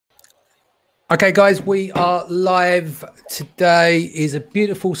Okay, guys, we are live. Today is a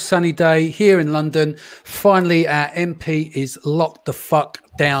beautiful sunny day here in London. Finally, our MP is locked the fuck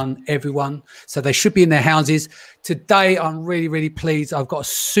down, everyone. So they should be in their houses. Today, I'm really, really pleased. I've got a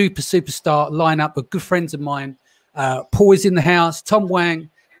superstar lineup of good friends of mine. Paul is in the house, Tom Wang,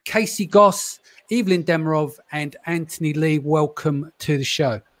 Casey Gauss, Ivelin Demirov, and Anthony Lee. Welcome to the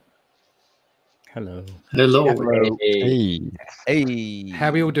show. Hello. Hello. Hey. How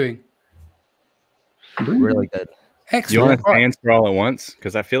are we all doing? Really good. Excellent. You want us to answer all at once?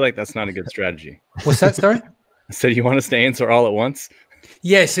 Because I feel like that's not a good strategy. What's that, sorry? I said you want us to answer all at once?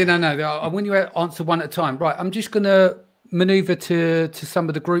 Yes, no. I want you to answer one at a time. Right, I'm just going to maneuver to some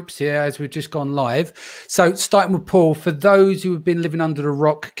of the groups here as we've just gone live. So starting with Paul, for those who have been living under a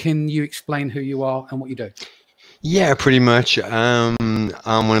rock, can you explain who you are and what you do? Yeah, pretty much. I'm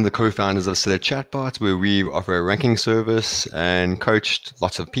one of the co-founders of Select Chatbot, where we offer a ranking service and coached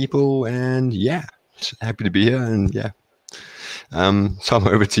lots of people. And yeah, happy to be here. And yeah, Tom,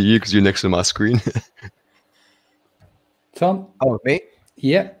 over to you because you're next to my screen. Tom? Oh, me?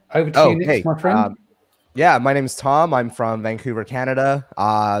 Yeah, over to you next, my friend. Yeah, my name is Tom. I'm from Vancouver, Canada.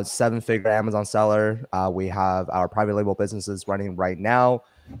 7-figure Amazon seller. We have our private label businesses running right now.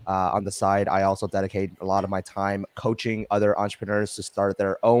 On the side, I also dedicate a lot of my time coaching other entrepreneurs to start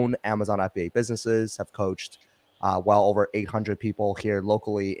their own Amazon FBA businesses. Have coached well over 800 people here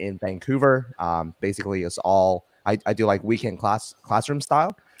locally in Vancouver. Basically, it's all I do like weekend classroom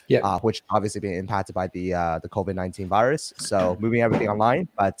style. Yeah, which obviously being impacted by the COVID-19 virus. So moving everything online,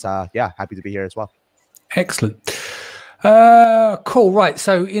 but yeah, happy to be here as well. Excellent. Cool. Right.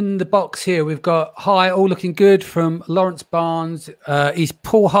 So in the box here, we've got hi, all looking good from Lawrence Barnes. Is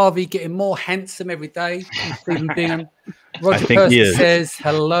Paul Harvey getting more handsome every day? From Stephen Bingham. Roger Person says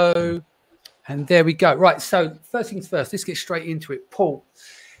hello. And there we go. Right. So first things first, let's get straight into it. Paul,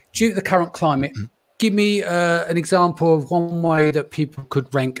 due to the current climate, give me an example of one way that people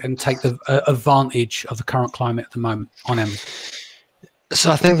could rank and take the advantage of the current climate at the moment on Amazon. So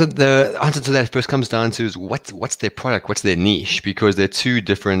I think that the answer to that first comes down to is what's their product, what's their niche, because there are two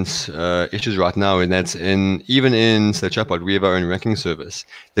different issues right now, and that's even in Select Chatbot, we have our own ranking service.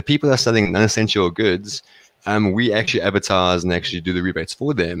 The people that are selling non-essential goods, we actually advertise and actually do the rebates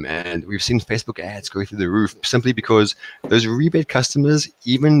for them, and we've seen Facebook ads go through the roof simply because those rebate customers,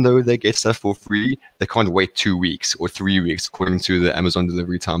 even though they get stuff for free, they can't wait 2 weeks or 3 weeks according to the Amazon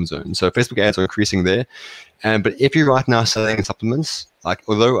delivery time zone. So Facebook ads are increasing there. But if you're right now selling supplements, like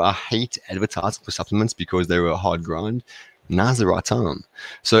although I hate advertising for supplements because they were a hard grind, now's the right time.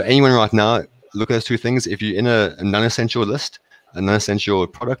 So anyone right now, look at those two things. If you're in a non-essential list, a non-essential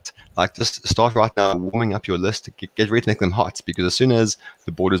product, like just start right now warming up your list, get ready to make them hot, because as soon as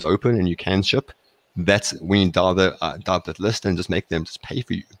the borders open and you can ship, that's when you dial that list and just make them just pay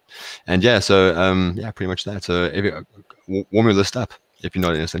for you. And yeah, so yeah, pretty much that. So warm your list up if you're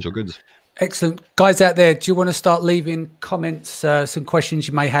not in essential goods. Excellent. Guys out there, do you want to start leaving comments, some questions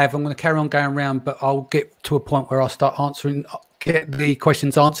you may have? I'm going to carry on going around, but I'll get to a point where I'll start get the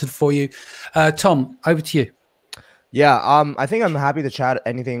questions answered for you. Tom, over to you. Yeah, I think I'm happy to chat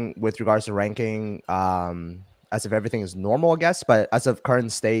anything with regards to ranking, as if everything is normal, I guess. But as of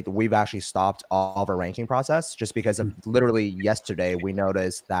current state, we've actually stopped all of our ranking process just because of literally yesterday, we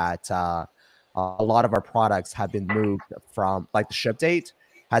noticed that a lot of our products have been moved from, like, the ship date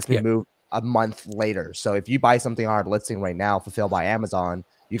has been moved a month later. So if you buy something on our listing right now, fulfilled by Amazon,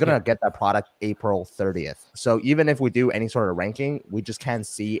 you're going to get that product April 30th. So even if we do any sort of ranking, we just can't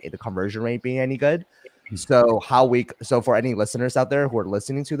see the conversion rate being any good. So for any listeners out there who are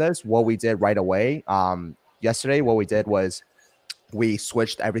listening to this, what we did right away, yesterday, what we did was we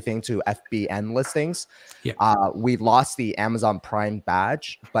switched everything to FBN listings. We lost the Amazon Prime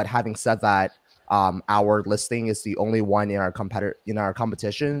badge, but having said that, our listing is the only one in our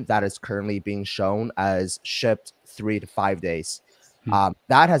competition that is currently being shown as shipped 3 to 5 days.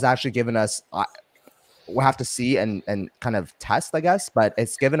 That has actually given us, we'll have to see and kind of test, I guess, but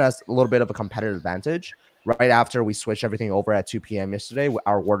it's given us a little bit of a competitive advantage. Right after we switched everything over at 2 p.m. yesterday,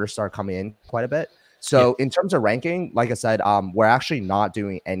 our orders started coming in quite a bit. So in terms of ranking, like I said, we're actually not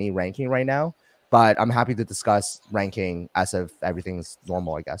doing any ranking right now, but I'm happy to discuss ranking as if everything's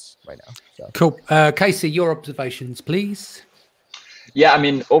normal, I guess, right now. So. Cool. Casey, your observations, please. Yeah, I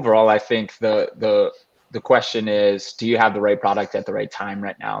mean, overall, I think the question is, do you have the right product at the right time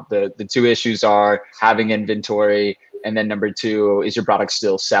right now? The two issues are having inventory, and then number two, is your product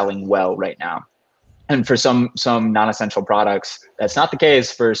still selling well right now? And for some non-essential products, that's not the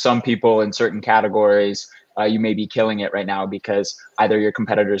case. For some people in certain categories, you may be killing it right now because either your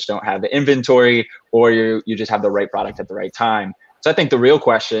competitors don't have the inventory or you just have the right product at the right time. So I think the real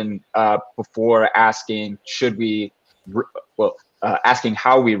question before asking asking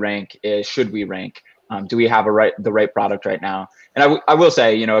how we rank is, should we rank? Do we have the right product right now? And I will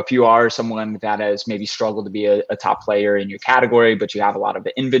say, you know, if you are someone that has maybe struggled to be a top player in your category, but you have a lot of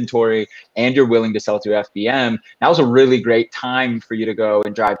the inventory and you're willing to sell through FBM, now's a really great time for you to go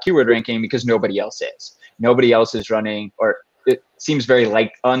and drive keyword ranking, because nobody else is. Nobody else is running, or it seems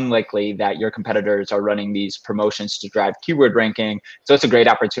very unlikely that your competitors are running these promotions to drive keyword ranking. So it's a great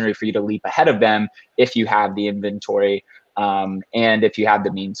opportunity for you to leap ahead of them if you have the inventory. And if you have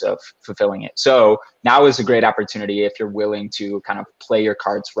the means of fulfilling it. So now is a great opportunity if you're willing to kind of play your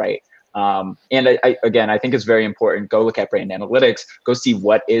cards right. And I think it's very important. Go look at brand analytics, go see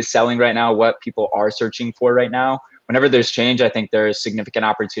what is selling right now, what people are searching for right now. Whenever there's change, I think there is significant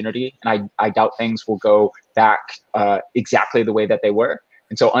opportunity, and I doubt things will go back exactly the way that they were.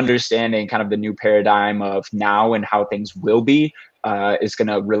 And so understanding kind of the new paradigm of now and how things will be is going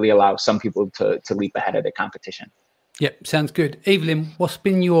to really allow some people to leap ahead of the competition. Yep, sounds good. Ivelin, what's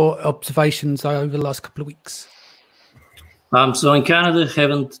been your observations over the last couple of weeks? So in Canada,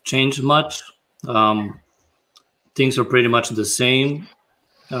 haven't changed much. Things are pretty much the same.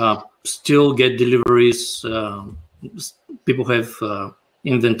 Still get deliveries. People have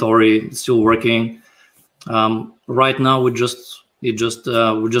inventory still working. Right now, we're just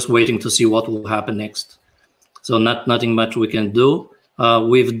waiting to see what will happen next. So nothing much we can do.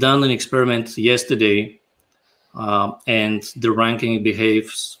 We've done an experiment yesterday. And the ranking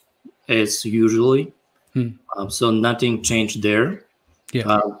behaves as usually. So nothing changed there.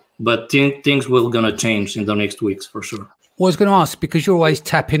 Yeah. But things will gonna change in the next weeks for sure. Well, I was going to ask, because you're always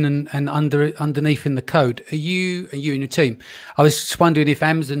tapping and underneath in the code. Are you and your team? I was just wondering if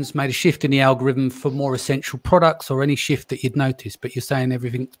Amazon's made a shift in the algorithm for more essential products, or any shift that you'd noticed. But you're saying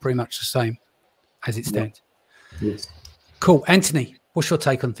everything's pretty much the same as it stands. Yes. Cool, Anthony. What's your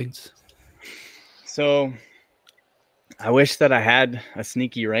take on things? So I wish that I had a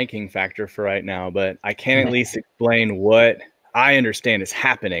sneaky ranking factor for right now, but I can at least explain what I understand is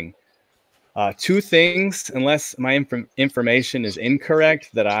happening. Two things, unless my information is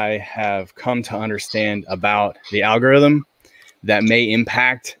incorrect, that I have come to understand about the algorithm that may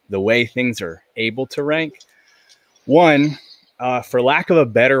impact the way things are able to rank. One, for lack of a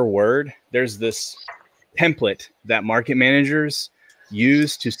better word, there's this template that market managers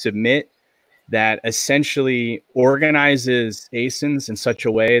use to submit that essentially organizes ASINs in such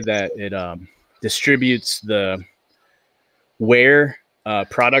a way that it distributes where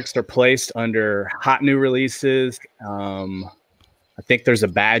products are placed under hot new releases. I think there's a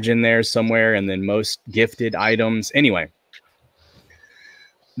badge in there somewhere, and then most gifted items. Anyway,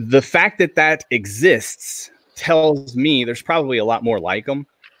 the fact that that exists tells me there's probably a lot more like them.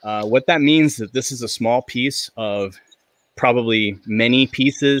 What that means is that this is a small piece of probably many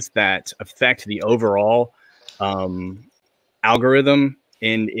pieces that affect the overall algorithm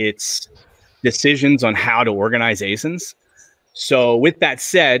in its decisions on how to organize ASINs. So with that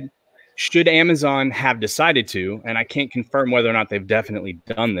said, should Amazon have decided to, and I can't confirm whether or not they've definitely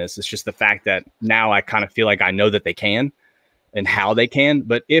done this, it's just the fact that now I kind of feel like I know that they can and how they can.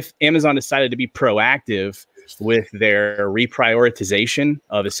 But if Amazon decided to be proactive with their reprioritization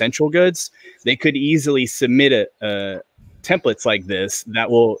of essential goods, they could easily submit templates like this that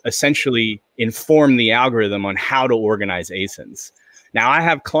will essentially inform the algorithm on how to organize ASINs. Now, I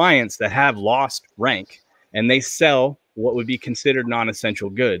have clients that have lost rank and they sell what would be considered non-essential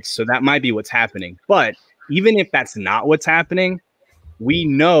goods. So that might be what's happening. But even if that's not what's happening, we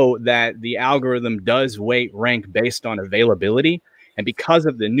know that the algorithm does weight rank based on availability. And because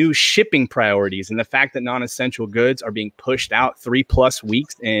of the new shipping priorities and the fact that non-essential goods are being pushed out 3+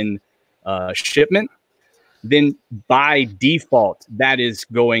 weeks in shipment, then by default, that is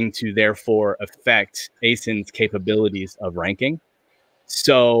going to therefore affect ASIN's capabilities of ranking.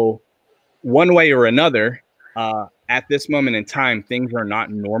 So one way or another, at this moment in time, things are not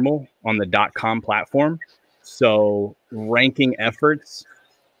normal on the .com platform. So ranking efforts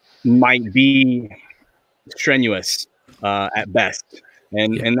might be strenuous at best.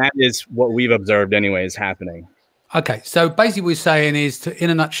 And that is what we've observed anyway is happening. Okay, so basically what we're saying is, in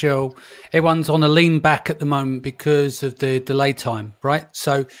a nutshell, everyone's on a lean back at the moment because of the delay time, right?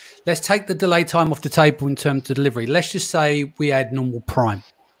 So let's take the delay time off the table in terms of delivery. Let's just say we had normal Prime,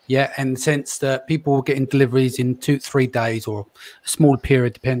 yeah, and the sense that people were getting deliveries in 2-3 days or a small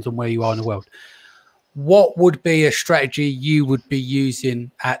period, depends on where you are in the world. What would be a strategy you would be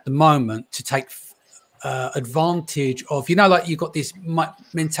using at the moment to take advantage of, you know, like you've got this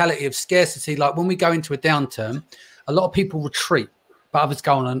mentality of scarcity, like when we go into a downturn, a lot of people retreat, but others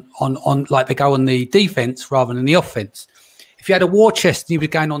go on like they go on the defense rather than the offense. if you had a war chest and you were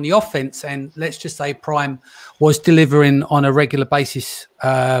going on the offense, and let's just say Prime was delivering on a regular basis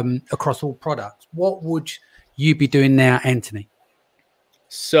across all products, what would you be doing now, Anthony?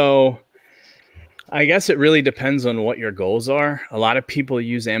 So I guess it really depends on what your goals are. A lot of people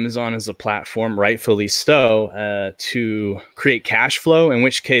use Amazon as a platform, rightfully so, to create cash flow, in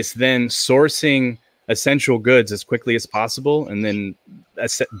which case then sourcing essential goods as quickly as possible and then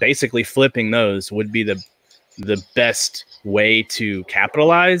basically flipping those would be the best way to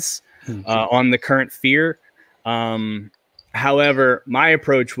capitalize on the current fear. However, my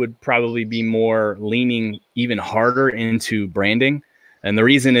approach would probably be more leaning even harder into branding. And the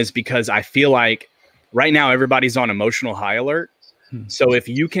reason is because I feel like right now everybody's on emotional high alert. So if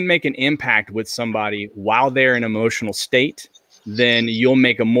you can make an impact with somebody while they're in an emotional state, then you'll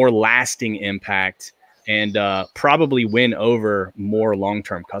make a more lasting impact and probably win over more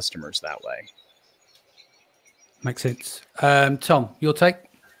long-term customers that way. Makes sense. Tom, your take?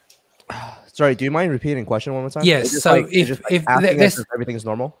 Sorry, do you mind repeating the question one more time? Yes. So if everything's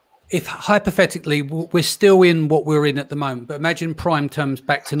normal, if hypothetically we're still in what we're in at the moment, but imagine Prime terms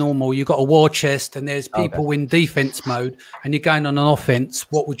back to normal, you've got a war chest and there's people in defense mode and you're going on an offense,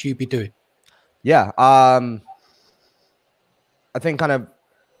 what would you be doing? Yeah. I think kind of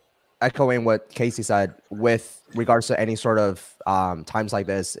echoing what Casey said with regards to any sort of times like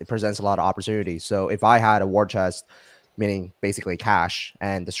this, it presents a lot of opportunities. So if I had a war chest, meaning basically cash,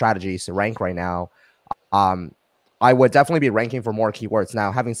 and the strategy is to rank right now, I would definitely be ranking for more keywords.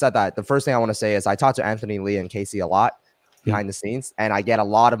 Now, having said that, the first thing I want to say is I talk to Anthony, Lee, and Casey a lot behind the scenes, and I get a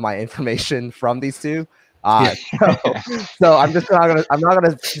lot of my information from these two. So I'm not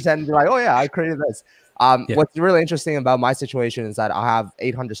gonna pretend to be like, oh yeah, I created this. What's really interesting about my situation is that I have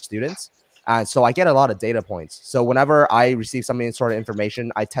 800 students, and so I get a lot of data points. So whenever I receive some sort of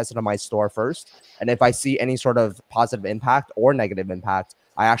information, I test it on my store first, and if I see any sort of positive impact or negative impact,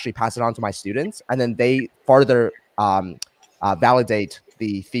 I actually pass it on to my students, and then they further validate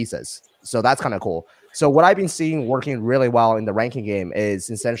the thesis. So that's kind of cool. So what I've been seeing working really well in the ranking game is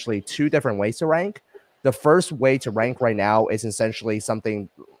essentially two different ways to rank. The first way to rank right now is essentially something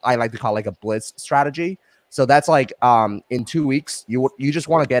I like to call like a blitz strategy. So that's like in 2 weeks, you just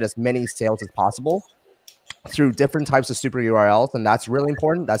want to get as many sales as possible through different types of super URLs. And that's really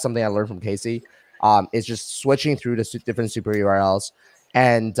important. That's something I learned from Casey. Is just switching through the different super URLs.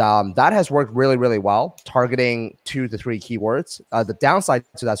 And that has worked really, really well, targeting 2 to 3 keywords. The downside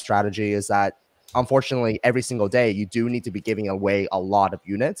to that strategy is that, unfortunately, every single day, you do need to be giving away a lot of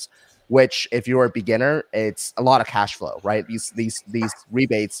units, which if you're a beginner, it's a lot of cash flow, right? These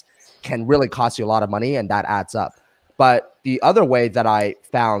rebates can really cost you a lot of money, and that adds up. But the other way that I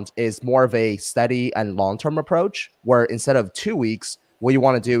found is more of a steady and long-term approach, where instead of 2 weeks, what you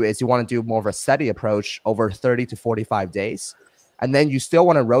want to do is you want to do more of a steady approach over 30 to 45 days. And then you still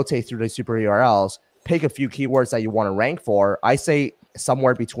want to rotate through the super URLs, pick a few keywords that you want to rank for. I say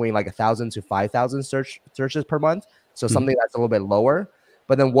somewhere between like 1,000 to 5,000 searches per month. So something that's a little bit lower.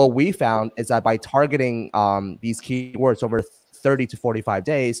 But then what we found is that by targeting these keywords over 30 to 45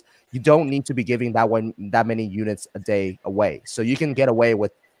 days, you don't need to be giving that many units a day away. So you can get away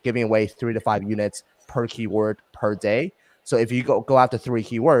with giving away 3 to 5 units per keyword per day. So if you go after 3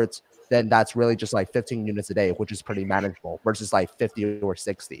 keywords, then that's really just like 15 units a day, which is pretty manageable versus like 50 or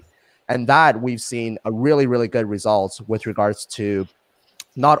 60. And that we've seen a really, really good results with regards to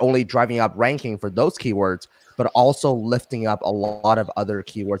not only driving up ranking for those keywords, but also lifting up a lot of other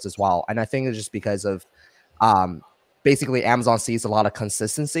keywords as well. And I think it's just because of basically Amazon sees a lot of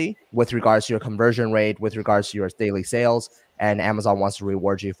consistency with regards to your conversion rate, with regards to your daily sales, and Amazon wants to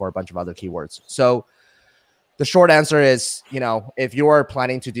reward you for a bunch of other keywords. So the short answer is, if you're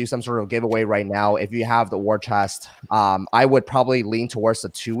planning to do some sort of giveaway right now, if you have the war chest, I would probably lean towards the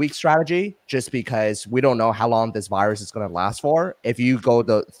 2-week strategy, just because we don't know how long this virus is going to last for. If you go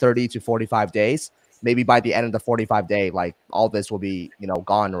the 30 to 45 days, maybe by the end of the 45 day, like all this will be,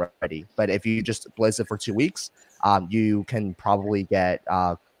 gone already. But if you just blitz it for 2 weeks, you can probably get,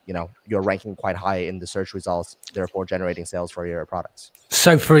 your ranking quite high in the search results, therefore generating sales for your products.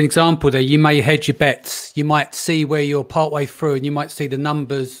 So for example, there, you may hedge your bets. You might see where you're partway through and you might see the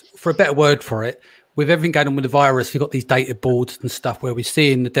numbers, for a better word for it. With everything going on with the virus, we've got these data boards and stuff where we're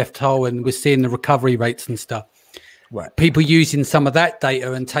seeing the death toll and we're seeing the recovery rates and stuff. Right. People using some of that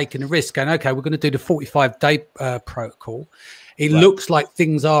data and taking a risk, going, okay, we're going to do the 45-day protocol. It looks like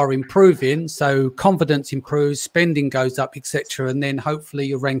things are improving, so confidence improves, spending goes up, etc., and then hopefully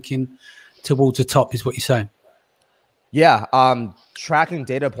you're ranking towards the top, is what you're saying. Yeah, tracking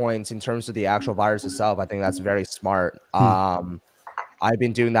data points in terms of the actual virus itself, I think that's very smart. I've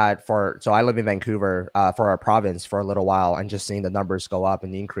been doing that so I live in Vancouver for our province for a little while, and just seeing the numbers go up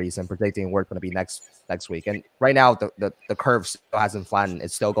and increase and predicting where it's going to be next week. And right now the curve still hasn't flattened.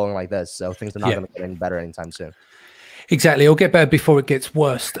 It's still going like this. So things are not going to get any better anytime soon. Exactly. It'll get better before it gets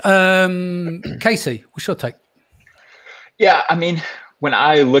worse. Casey, what's your take? Yeah, I mean, when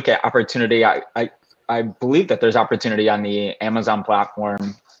I look at opportunity, I believe that there's opportunity on the Amazon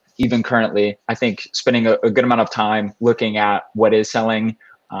platform. Even currently, I think spending a good amount of time looking at what is selling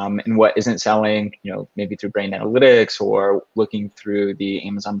and what isn't selling, maybe through Brain Analytics or looking through the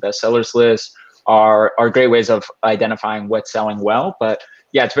Amazon bestsellers list are great ways of identifying what's selling well. But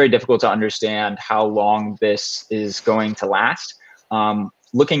yeah, it's very difficult to understand how long this is going to last.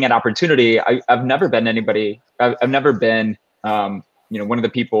 Looking at opportunity, I've never been one of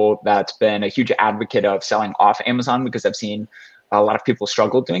the people that's been a huge advocate of selling off Amazon, because I've seen a lot of people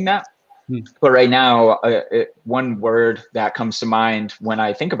struggle doing that. But right now, one word that comes to mind when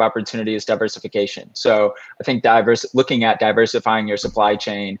I think of opportunity is diversification. So I think looking at diversifying your supply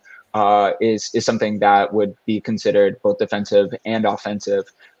chain is something that would be considered both defensive and offensive.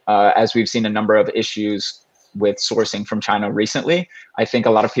 As we've seen a number of issues with sourcing from China recently, I think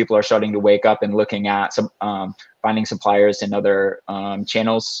a lot of people are starting to wake up and looking at finding suppliers in other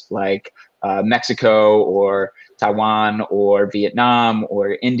channels like Mexico or Taiwan or Vietnam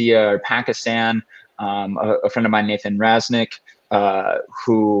or India or Pakistan. A friend of mine, Nathan Raznick,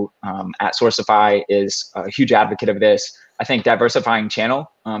 who at Sourcify is a huge advocate of this. I think diversifying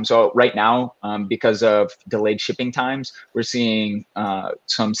channel. So right now, because of delayed shipping times, we're seeing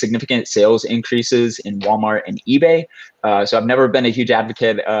some significant sales increases in Walmart and eBay. So I've never been a huge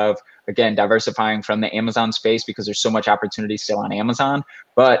advocate of, again, diversifying from the Amazon space because there's so much opportunity still on Amazon.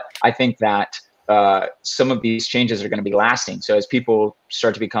 But I think that some of these changes are going to be lasting. So as people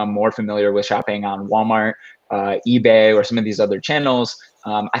start to become more familiar with shopping on Walmart, eBay, or some of these other channels,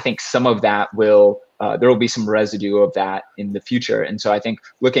 I think some of that there will be some residue of that in the future. And so I think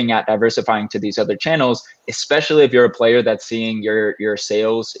looking at diversifying to these other channels, especially if you're a player that's seeing your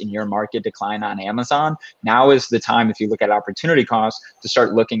sales in your market decline on Amazon, now is the time, if you look at opportunity costs, to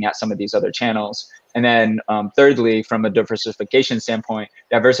start looking at some of these other channels. And then thirdly, from a diversification standpoint,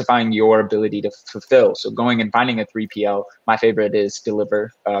 diversifying your ability to fulfill. So going and finding a 3PL, my favorite is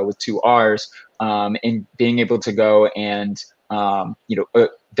Deliver with 2 R's, and being able to go and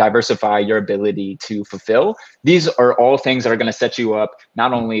diversify your ability to fulfill. These are all things that are going to set you up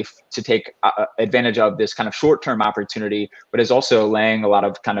not only to take advantage of this kind of short-term opportunity, but is also laying a lot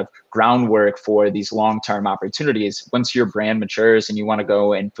of kind of groundwork for these long-term opportunities. Once your brand matures and you want to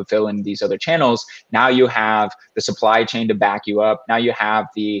go and fulfill in these other channels, now you have the supply chain to back you up. Now you have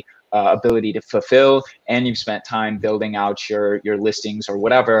the ability to fulfill, and you've spent time building out your listings or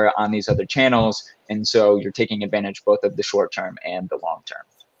whatever on these other channels. And so you're taking advantage both of the short term and the long term.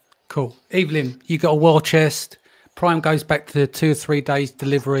 Cool. Ivelin, you got a war chest. Prime goes back to 2 or 3 days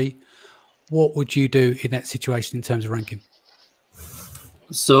delivery. What would you do in that situation in terms of ranking?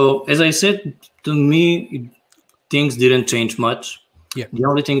 So as I said, to me, things didn't change much. Yeah. The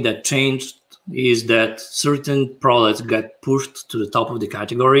only thing that changed is that certain products got pushed to the top of the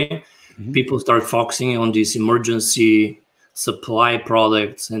category. People start focusing on these emergency supply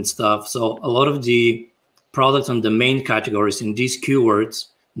products and stuff. So a lot of the products on the main categories in these keywords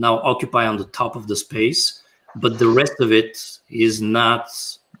now occupy on the top of the space, but the rest of it is not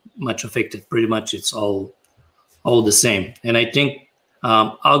much affected. Pretty much it's all the same. And I think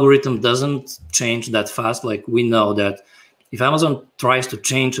algorithm doesn't change that fast. Like, we know that if Amazon tries to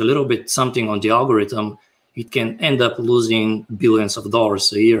change a little bit something on the algorithm, it can end up losing billions of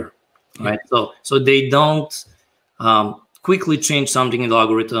dollars a year, right? So they don't quickly change something in the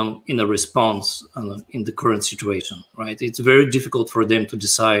algorithm in a response in the current situation, right? It's very difficult for them to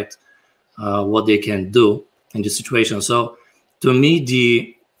decide what they can do in this situation. So to me,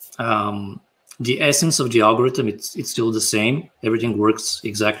 the essence of the algorithm, it's still the same. Everything works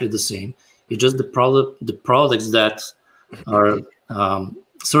exactly the same. It's just the products that are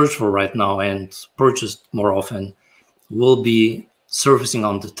searched for right now and purchased more often will be surfacing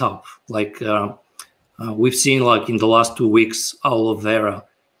on the top. Like we've seen, like in the last 2 weeks, aloe vera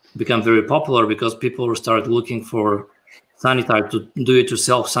become very popular because people start looking for sanitizer, to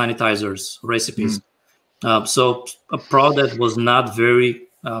do-it-yourself sanitizers recipes. So a product that was not very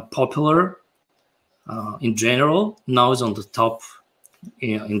popular in general now is on the top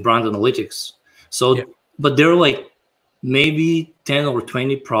in brand analytics. So, but there are like maybe 10 or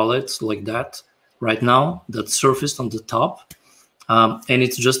 20 products like that right now that surfaced on the top. And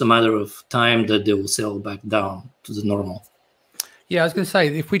it's just a matter of time that they will sell back down to the normal. Yeah, I was going to say,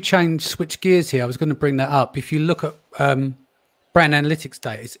 if we switch gears here, I was going to bring that up. If you look at brand analytics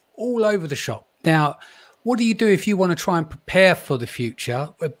data. It's all over the shop. Now, what do you do if you want to try and prepare for the future?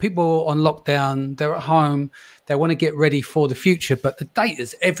 People on lockdown, they're at home, they want to get ready for the future, but the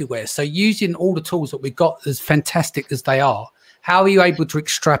data's everywhere. So using all the tools that we've got, as fantastic as they are, how are you able to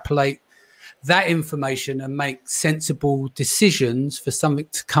extrapolate that information and make sensible decisions for something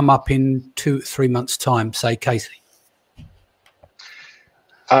to come up in 2 or 3 months' time, say, Casey?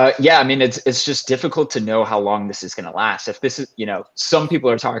 Yeah, I mean, it's just difficult to know how long this is going to last. If this is, some people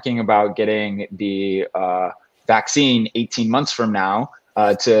are talking about getting the vaccine 18 months from now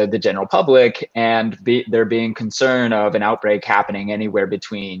to the general public, and there being concern of an outbreak happening anywhere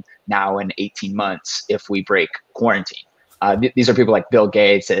between now and 18 months if we break quarantine. These are people like Bill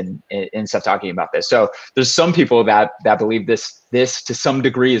Gates and stuff talking about this. So there's some people that believe this to some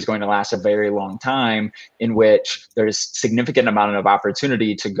degree is going to last a very long time, in which there's significant amount of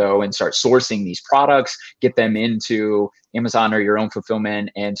opportunity to go and start sourcing these products, get them into Amazon or your own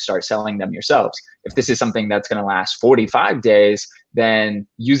fulfillment, and start selling them yourselves. If this is something that's going to last 45 days, then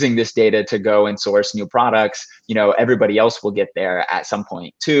using this data to go and source new products, everybody else will get there at some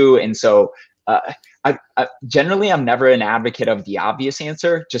point too. And so generally, I'm never an advocate of the obvious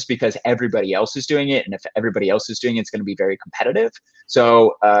answer, just because everybody else is doing it, and if everybody else is doing it, it's going to be very competitive.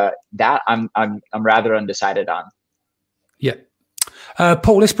 So that I'm rather undecided on. Yeah,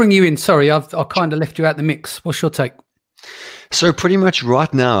 Paul, let's bring you in. Sorry, I kind of left you out the mix. What's your take? So pretty much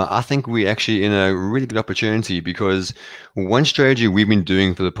right now, I think we're actually in a really good opportunity, because one strategy we've been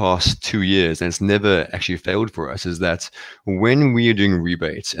doing for the past 2 years, and it's never actually failed for us, is that when we are doing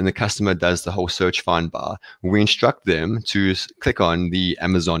rebates and the customer does the whole search find bar, we instruct them to click on the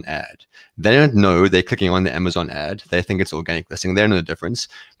Amazon ad. They don't know they're clicking on the Amazon ad. They think it's organic listing. They don't know the difference,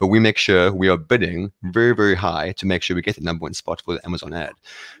 but we make sure we are bidding very, very high to make sure we get the #1 spot for the Amazon ad.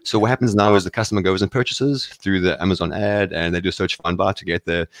 So what happens now is the customer goes and purchases through the Amazon ad, and they do a search find bar to get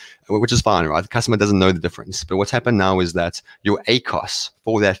the, which is fine, right? The customer doesn't know the difference. But what's happened now is that your ACOS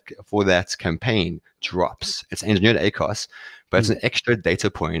for that campaign drops. It's engineered ACOS, but it's an extra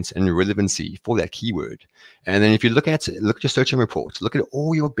data point and relevancy for that keyword. And then if you look at your search and reports, look at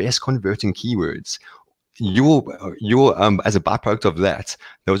all your best converting keywords. You'll as a byproduct of that,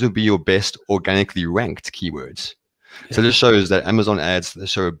 those will be your best organically ranked keywords. So this shows that Amazon ads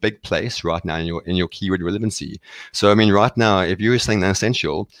show a big place right now in your keyword relevancy. So I mean, right now, if you're selling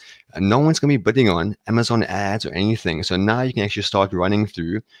non-essential, no one's going to be bidding on Amazon ads or anything. So now you can actually start running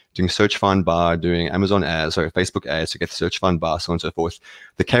through, doing search find bar, doing Amazon ads or Facebook ads to get the search find bar, so on and so forth.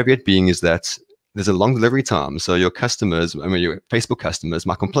 The caveat being is that there's a long delivery time. So your customers, your Facebook customers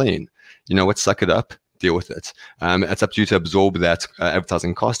might complain. You know what, suck it up. Deal with it. It's up to you to absorb that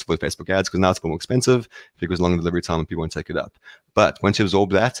advertising cost for the Facebook ads, because now it's more expensive because long delivery time and people won't take it up. But once you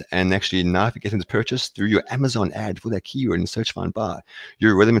absorb that, and actually now if you get them to purchase through your Amazon ad for that keyword in search find bar,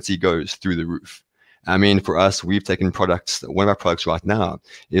 your relevancy goes through the roof. I mean, for us, we've taken products. One of our products right now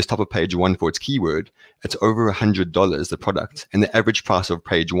is top of page 1 for its keyword. It's over $100, the product, and the average price of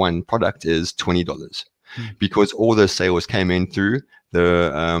page 1 product is $20. Because all those sales came in through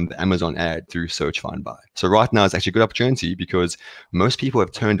the Amazon ad through search find bar. So right now it's actually a good opportunity, because most people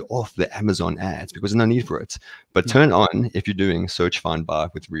have turned off the Amazon ads because there's no need for it. But turn on if you're doing search find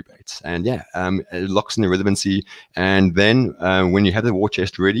bar with rebates. And yeah, it locks in the relevancy. And then when you have the war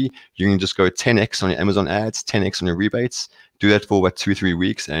chest ready, you can just go 10x on your Amazon ads, 10x on your rebates. Do that for about 2-3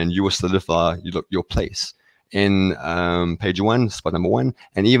 weeks, and you will solidify your place in page 1, spot #1.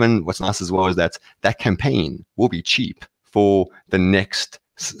 And even what's nice as well is that campaign will be cheap for the next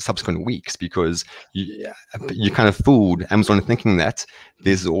subsequent weeks, because you kind of fooled Amazon thinking that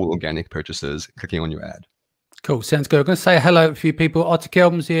this is all organic purchases clicking on your ad. Cool, sounds good. I'm going to say hello to a few people. Arctic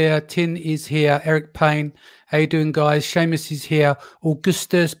Elm's here, Tin is here, Eric Payne. How you doing, guys? Seamus is here,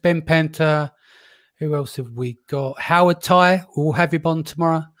 Augustus, Ben Panther. Who else have we got? Howard Ty, we'll have him on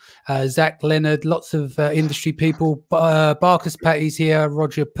tomorrow. Zach Leonard, lots of industry people. Barkus Patty's here,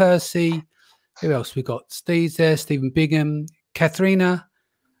 Roger Percy. Who else we got? Steve's there, Stephen Bigham, Katharina.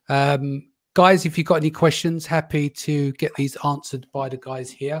 Guys, if you've got any questions, happy to get these answered by the guys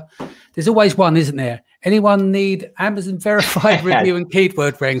here. There's always one, isn't there? Anyone need Amazon verified review and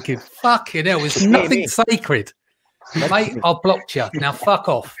keyword ranking? Fucking hell, there's nothing sacred. Mate, I've blocked you. Now fuck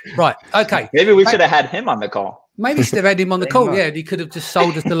off. Right, okay. Maybe we should have had him on the call. Maybe should have had him on the call. Yeah, he could have just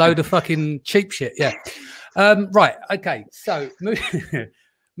sold us a load of fucking cheap shit. Yeah. Right, okay. So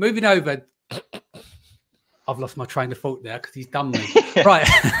moving over. I've lost my train of thought there because he's done me. Right.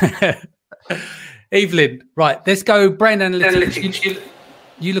 Evelyn, right. Let's go brand analytics.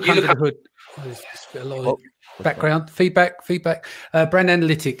 You look under the hood. What is this Got a lot of background feedback. Brand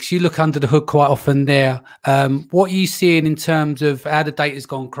analytics. You look under the hood quite often there. What are you seeing in terms of how the data's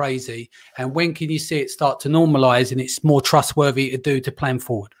gone crazy, and when can you see it start to normalize and it's more trustworthy to plan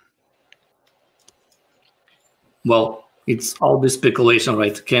forward? Well, it's all this speculation,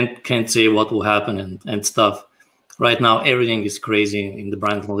 right? Can't say what will happen and stuff. Right now, everything is crazy in the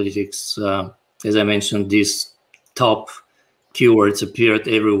brand analytics. As I mentioned, these top keywords appeared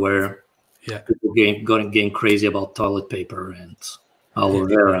everywhere. Yeah, people getting crazy about toilet paper and aloe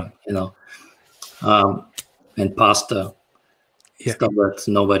vera, and pasta, stuff that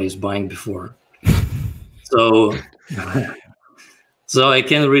nobody's buying before. So, so I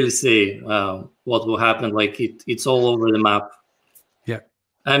can't really say what will happen. Like it's all over the map. Yeah,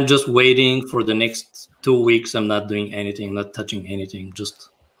 I'm just waiting for the next 2 weeks. I'm not doing anything, not touching anything, just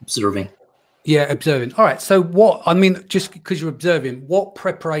observing. Yeah, observing. All right. So what, I mean, just because you're observing, what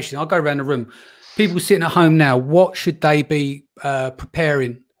preparation, I'll go around the room. People sitting at home now, what should they be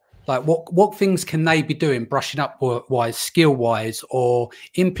preparing? Like what things can they be doing, brushing up wise, skill wise, or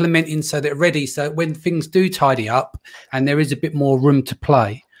implementing so they're ready? So when things do tidy up and there is a bit more room to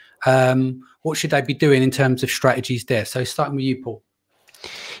play, what should they be doing in terms of strategies there? So starting with you, Paul.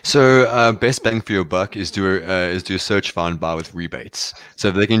 So best bang for your buck is do a search found by with rebates. So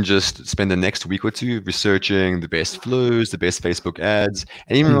if they can just spend the next week or two researching the best flows, the best Facebook ads,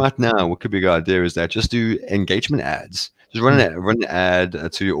 and even right now, what could be a good idea is that just do engagement ads. Just run an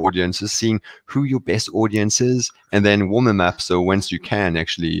ad to your audiences, seeing who your best audience is, and then warm them up. So once you can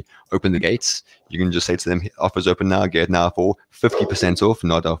actually open the gates, you can just say to them, "Offers open now. Get it now for 50% off,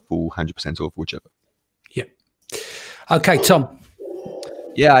 not a full 100% off, whichever." Yeah. Okay, Tom.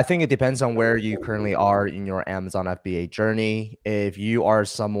 Yeah, I think it depends on where you currently are in your Amazon FBA journey. If you are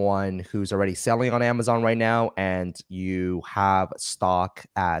someone who's already selling on Amazon right now and you have stock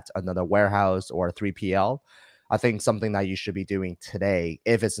at another warehouse or a 3PL, I think something that you should be doing today,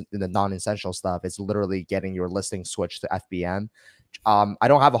 if it's in the non-essential stuff, is literally getting your listing switched to FBM. I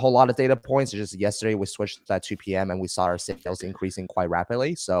don't have a whole lot of data points. It's just yesterday we switched at 2 p.m. and we saw our sales increasing quite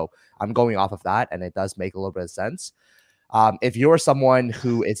rapidly. So I'm going off of that, and it does make a little bit of sense. If you're someone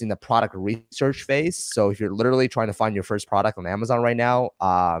who is in the product research phase, so if you're literally trying to find your first product on Amazon right now,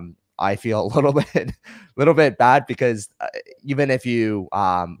 I feel a little bit bad because even if you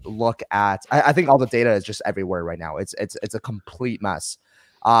look at, I think all the data is just everywhere right now. It's a complete mess.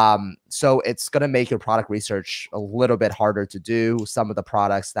 So it's going to make your product research a little bit harder to do. Some of the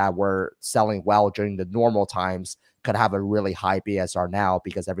products that were selling well during the normal times could have a really high BSR now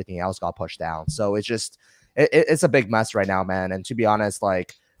because everything else got pushed down. So it's just, it's a big mess right now, man. And to be honest,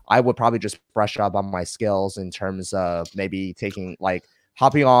 like I would probably just brush up on my skills in terms of maybe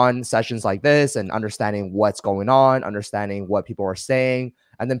hopping on sessions like this and understanding what's going on, understanding what people are saying,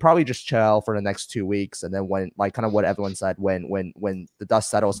 and then probably just chill for the next 2 weeks. And then when, like kind of what Ivelin said, when the dust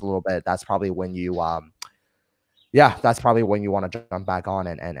settles a little bit, that's probably when you that's probably when you want to jump back on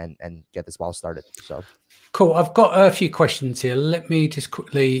and get this ball started. So cool. I've got a few questions here. Let me just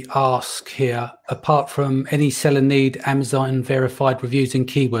quickly ask here, apart from any seller need Amazon verified reviews and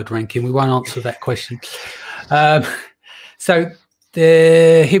keyword ranking, we won't answer that question. So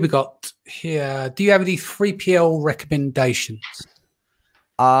here we got here. Do you have any 3PL recommendations?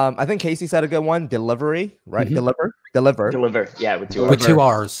 I think Casey said a good one. Delivery, right? Deliver. Yeah, with two R's. With 2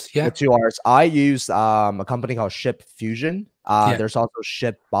 R's. Yeah, with 2 R's. I use a company called Ship Fusion. There's also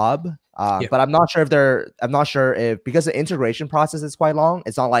Ship Bob. But I'm not sure if because the integration process is quite long.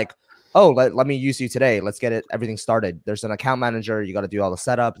 It's not like, oh, let me use you today. Let's get everything started. There's an account manager. You got to do all the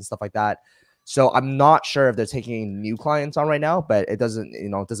setup and stuff like that. So I'm not sure if they're taking new clients on right now, but it doesn't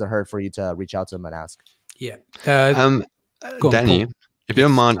hurt for you to reach out to them and ask. Yeah. Danny, if you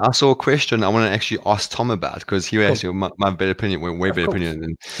don't mind, I saw a question I want to actually ask Tom about because he actually my better opinion, way better opinion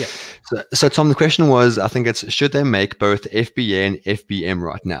than. Yeah. So Tom, the question was, I think it's should they make both FBA and FBM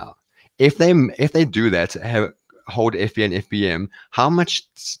right now? If they do that, hold FBA and FBM, how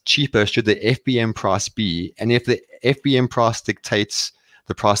much cheaper should the FBM price be? And if the FBM price dictates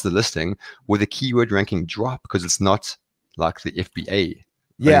the price of the listing, will the keyword ranking drop because it's not like the FBA?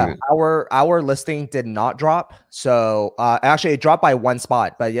 Yeah, our listing did not drop. So actually it dropped by 1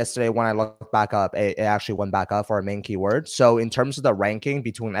 spot, but yesterday when I looked back up, it actually went back up for our main keyword. So in terms of the ranking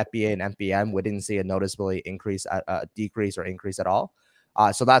between FBA and FBM, we didn't see a noticeably decrease or increase at all.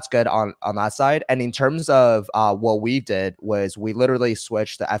 So that's good on that side. And in terms of what we did was we literally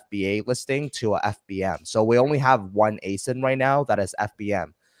switched the FBA listing to a FBM. So we only have one ASIN right now that is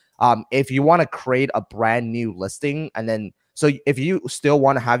FBM. If you want to create a brand new listing and then so if you still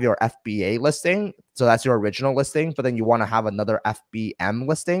want to have your FBA listing, so that's your original listing, but then you want to have another FBM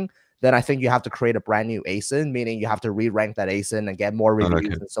listing, then I think you have to create a brand new ASIN, meaning you have to re-rank that ASIN and get more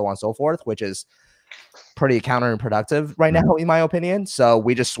reviews and so on and so forth, which is pretty counterproductive right now, in my opinion. So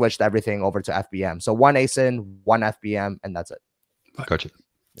we just switched everything over to FBM. So one ASIN, one FBM, and that's it. Gotcha.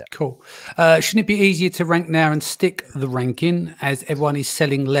 Yeah. Cool. Shouldn't it be easier to rank now and stick the ranking as everyone is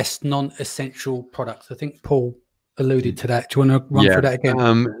selling less non-essential products? I think Paul alluded to that. Do you want to run through that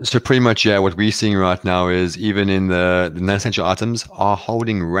again? So pretty much, yeah, what we're seeing right now is even in the non-essential items are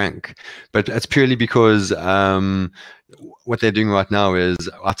holding rank, but it's purely because what they're doing right now is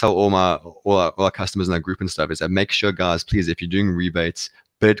I tell all our customers in our group and stuff is that make sure, guys, please, if you're doing rebates,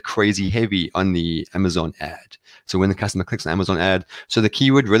 bid crazy heavy on the Amazon ad. So when the customer clicks an Amazon ad, so the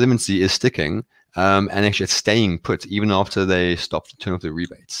keyword relevancy is sticking, and actually it's staying put even after they stop to turn off the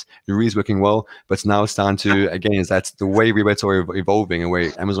rebates. The re is working well, but now it's down to, again, is that the way rebates are evolving and the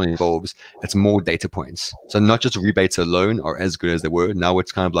way Amazon evolves, it's more data points. So not just rebates alone are as good as they were. Now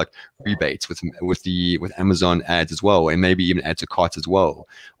it's kind of like rebates with Amazon ads as well, and maybe even add to carts as well.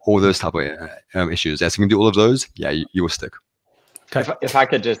 All those type of issues. As you can do all of those, yeah, you will stick. Okay. If I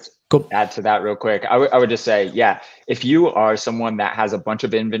could just add to that real quick, I would just say, yeah, if you are someone that has a bunch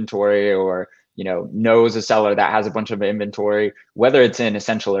of inventory or, you know, knows a seller that has a bunch of inventory, whether it's in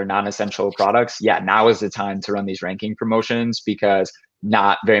essential or non-essential products, yeah, now is the time to run these ranking promotions because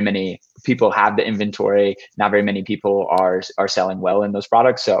not very many people have the inventory. Not very many people are selling well in those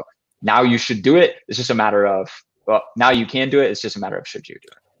products. So now you should do it. It's just a matter of, well, now you can do it. It's just a matter of should you do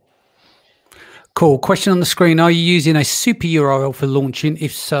it. Cool. Question on the screen. Are you using a super URL for launching?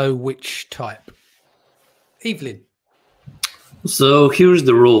 If so, which type? Ivelin. So here's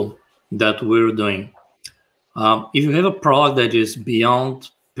the rule that we're doing. If you have a product that is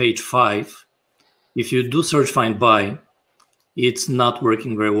beyond page 5, if you do search find buy, it's not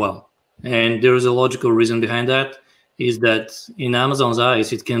working very well. And there's a logical reason behind that, is that in Amazon's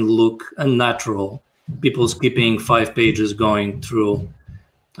eyes, it can look unnatural. People skipping 5 pages going through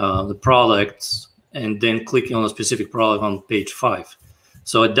the products and then clicking on a specific product on page 5.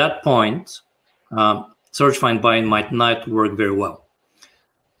 So at that point, search find buy might not work very well.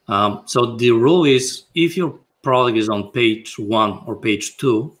 So the rule is if your product is on page 1 or page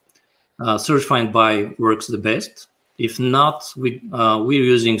 2, search find buy works the best. If not, we're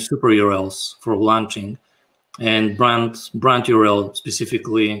using super URLs for launching, and brand URL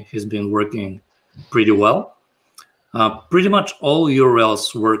specifically has been working pretty well. Pretty much all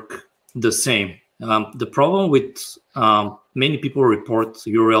URLs work the same. The problem with many people report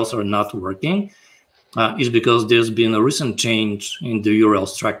URLs are not working is because there's been a recent change in the URL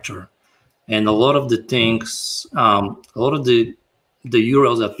structure. And a lot of the things, a lot of the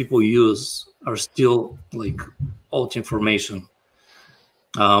URLs that people use are still like old information.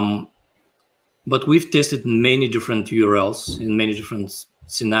 But we've tested many different URLs in many different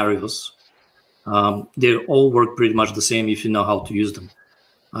scenarios. They all work pretty much the same if you know how to use them.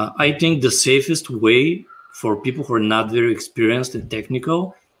 I think the safest way for people who are not very experienced and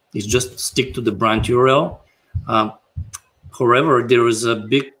technical is just stick to the brand URL. However, there is a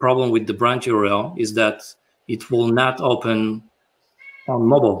big problem with the brand URL is that it will not open on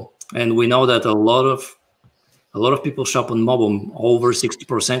mobile, and we know that a lot of people shop on mobile, over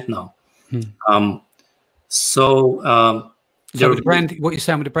 60% now. So with the brand, what you're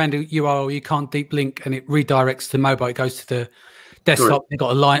saying with the brand URL, you can't deep link and it redirects to mobile. It goes to the desktop. You've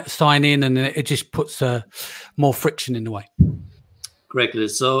got to sign in, and it just puts more friction in the way. Correctly.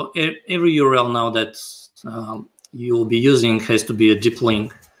 So every URL now that you'll be using has to be a deep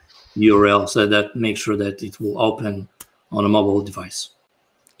link URL, so that makes sure that it will open on a mobile device.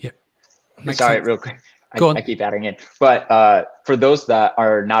 Yeah. Sorry, real quick. I keep adding in. But for those that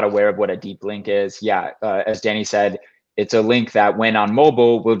are not aware of what a deep link is, yeah, as Danny said, it's a link that when on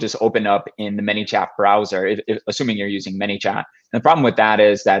mobile will just open up in the ManyChat browser, assuming you're using ManyChat. And the problem with that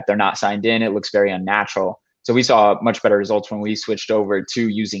is that they're not signed in. It looks very unnatural. So we saw much better results when we switched over to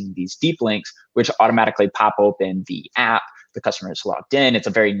using these deep links, which automatically pop open the app. The customer is logged in. It's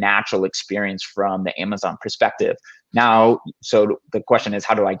a very natural experience from the Amazon perspective. Now, so the question is,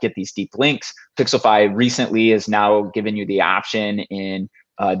 how do I get these deep links? Pixelfy recently has now given you the option in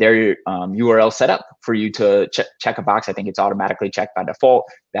their URL setup for you to check a box. I think it's automatically checked by default.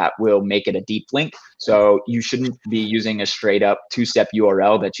 That will make it a deep link. So you shouldn't be using a straight up 2-step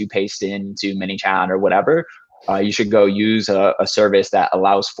URL that you paste into ManyChat or whatever. You should go use a service that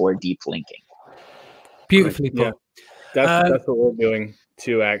allows for deep linking. Beautifully put. Yeah, that's what we're doing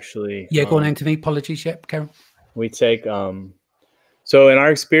too, actually. Yeah, go on, Anthony. Apologies. Yep, Karen. We take so in our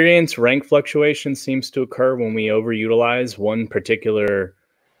experience, rank fluctuation seems to occur when we overutilize one particular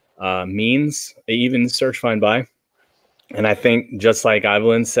means, even search find buy. And I think just like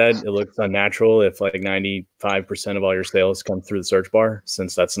Ivelin said, it looks unnatural if like 95% of all your sales come through the search bar,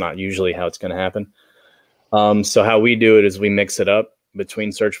 since that's not usually how it's going to happen. So how we do it is we mix it up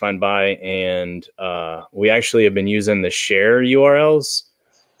between search, find, buy, and we actually have been using the share URLs.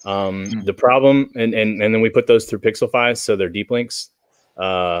 The problem, and then we put those through Pixelfy, so they're deep links.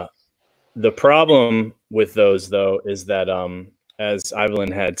 The problem with those, though, is that as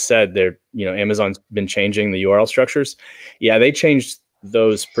Ivelin had said, Amazon's been changing the URL structures. Yeah, they changed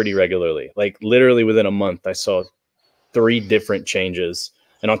those pretty regularly. Like literally within a month, I saw 3 different changes.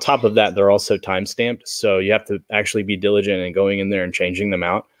 And on top of that, they're also time-stamped. So you have to actually be diligent in going in there and changing them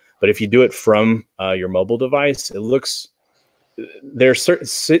out. But if you do it from your mobile device, it looks, there are certain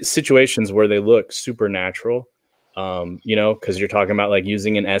situations where they look supernatural, because you're talking about like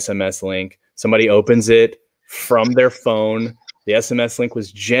using an SMS link. Somebody opens it from their phone. The SMS link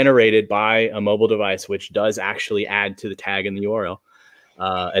was generated by a mobile device, which does actually add to the tag in the URL.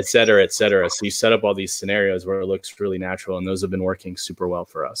 Et cetera, et cetera. So you set up all these scenarios where it looks really natural, and those have been working super well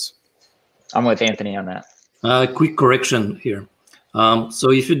for us. I'm with Anthony on that. Quick correction here.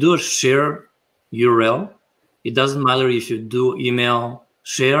 So if you do a share URL, it doesn't matter if you do email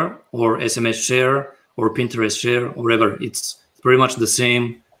share or SMS share or Pinterest share or whatever. It's pretty much the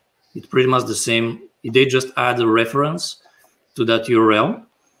same. It's pretty much the same. They just add a reference to that URL,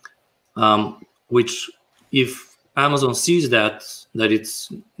 which if Amazon sees that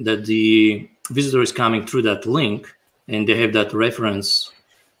the visitor is coming through that link and they have that reference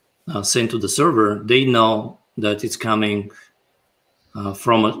sent to the server, they know that it's coming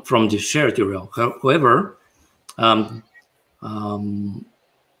from the shared URL. However,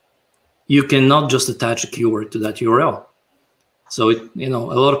 you cannot just attach a keyword to that URL. So a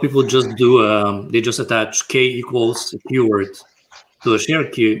lot of people just do they just attach k equals a keyword to a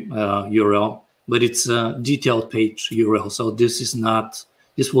shared URL. But it's a detailed page URL, so this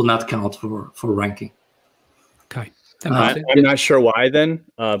will not count for ranking. Okay, I'm not sure why then,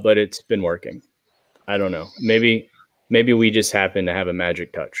 but it's been working. I don't know. Maybe we just happen to have a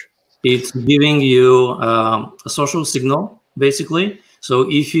magic touch. It's giving you a social signal, basically. So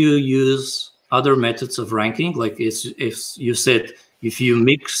if you use other methods of ranking, like if you said, if you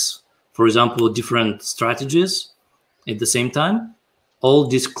mix, for example, different strategies at the same time, all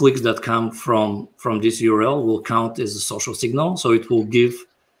these clicks that come from this URL will count as a social signal. So it will give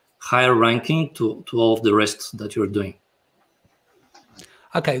higher ranking to all of the rest that you're doing.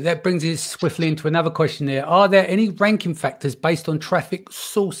 Okay, that brings us swiftly into another question here. Are there any ranking factors based on traffic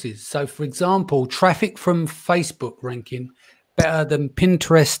sources? So, for example, traffic from Facebook ranking better than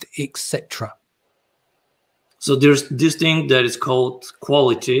Pinterest, etc. So there's this thing that is called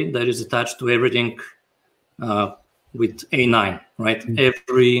quality that is attached to everything with A9, right?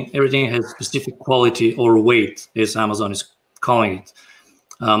 Everything has specific quality or weight, as Amazon is calling it.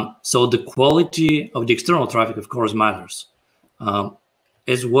 So the quality of the external traffic, of course, matters,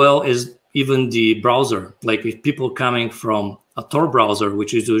 as well as even the browser. Like if people coming from a Tor browser,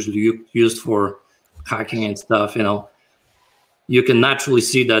 which is usually used for hacking and stuff, you can naturally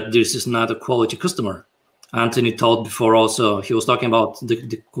see that this is not a quality customer. Anthony told before also, he was talking about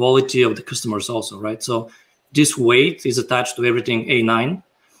the quality of the customers also, right? So this weight is attached to everything A9.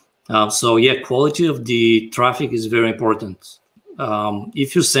 So yeah, quality of the traffic is very important.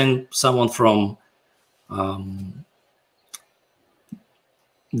 If you send someone from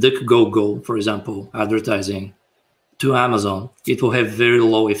DuckDuckGo, for example, advertising to Amazon, it will have very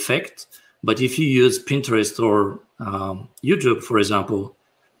low effect. But if you use Pinterest or YouTube, for example,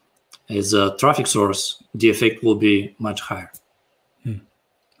 as a traffic source, the effect will be much higher.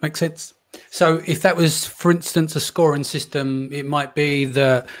 Makes sense. So if that was, for instance, a scoring system, it might be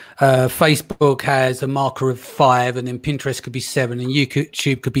that Facebook has a marker of 5 and then Pinterest could be 7 and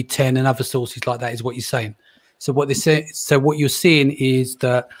YouTube could be 10 and other sources like that is what you're saying. So what you're seeing is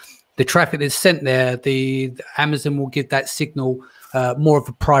that the traffic that's sent there, the Amazon will give that signal more of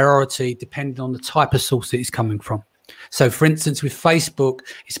a priority depending on the type of source that it's coming from. So for instance, with Facebook,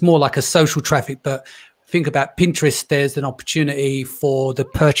 it's more like a social traffic, but think about Pinterest, there's an opportunity for the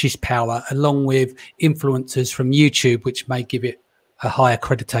purchase power along with influencers from YouTube, which may give it a high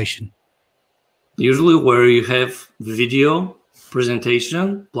accreditation. Usually where you have video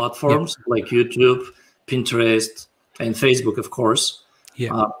presentation platforms like YouTube, Pinterest, and Facebook, of course,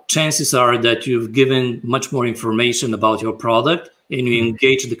 chances are that you've given much more information about your product and you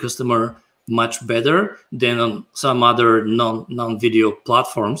engage the customer much better than on some other non-video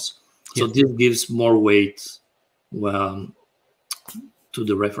platforms. So this gives more weight to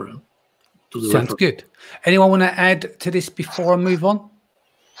the reference. Sounds good. Anyone want to add to this before I move on?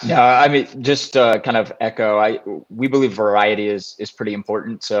 Yeah, I mean, just kind of echo. We believe variety is pretty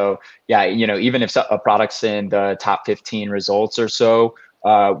important. So yeah, even if a product's in the top 15 results or so,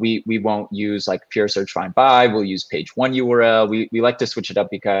 we won't use like pure search find by. We'll use page one URL. We like to switch it up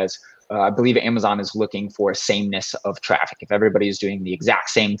because I believe Amazon is looking for a sameness of traffic. If everybody is doing the exact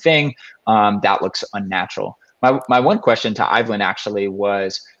same thing, that looks unnatural. My one question to Ivelin actually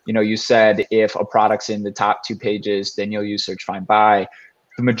was, you said if a product's in the top 2 pages, then you'll use search find by.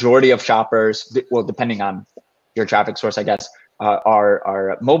 The majority of shoppers, well, depending on your traffic source, I guess,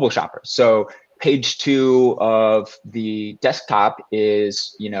 are mobile shoppers. So page 2 of the desktop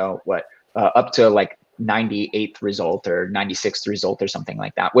is, up to like 98th result or 96th result or something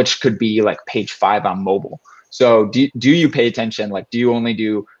like that, which could be like page 5 on mobile. So do you pay attention? Like, do you only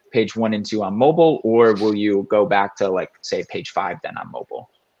do page 1 and 2 on mobile, or will you go back to like, say, page 5 then on mobile?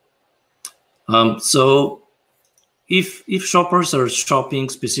 So if shoppers are shopping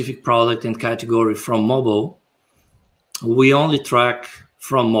specific product and category from mobile, we only track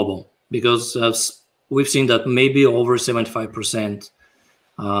from mobile, because we've seen that maybe over 75%.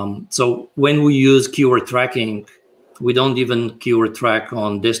 So when we use keyword tracking, we don't even keyword track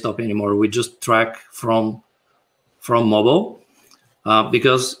on desktop anymore. We just track from mobile,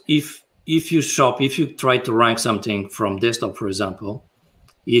 because if you try to rank something from desktop, for example,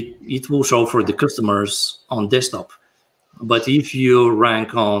 it will show for the customers on desktop. But if you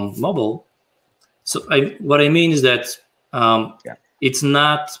rank on mobile, so what I mean is that it's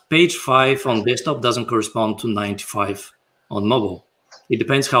not page 5 on desktop doesn't correspond to 95 on mobile. It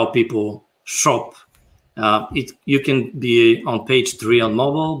depends how people shop. You can be on page 3 on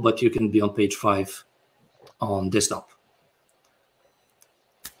mobile, but you can be on page 5 on desktop.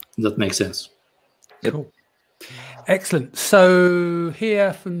 That makes sense. Cool. Excellent. So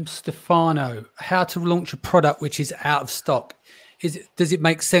here from Stefano, how to launch a product which is out of stock. Does it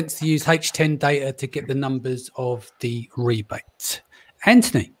make sense to use H10 data to get the numbers of the rebate?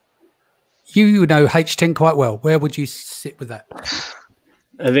 Anthony, you know H10 quite well. Where would you sit with that?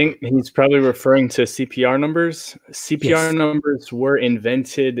 I think he's probably referring to CPR numbers. CPR numbers were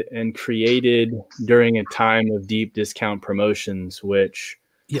invented and created during a time of deep discount promotions, which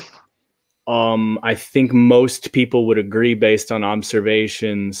I think most people would agree, based on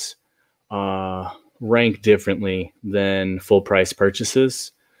observations, rank differently than full price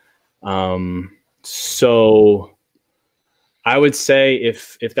purchases. So I would say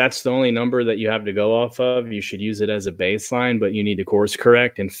if that's the only number that you have to go off of, you should use it as a baseline, but you need to course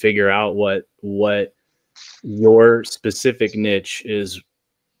correct and figure out what your specific niche is,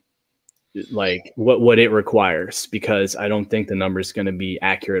 like what it requires, because I don't think the number is going to be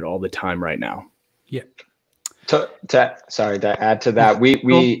accurate all the time right now. Yeah. Sorry, to add to that,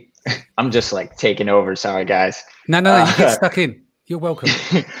 we I'm just like taking over. Sorry, guys. No, you get stuck in. You're welcome.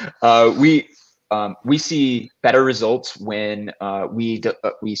 We see better results when we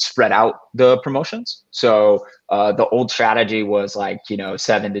spread out the promotions. So the old strategy was like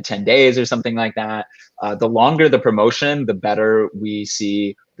 7 to 10 days or something like that. The longer the promotion, the better we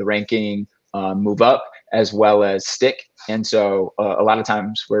see the ranking move up as well as stick. And so a lot of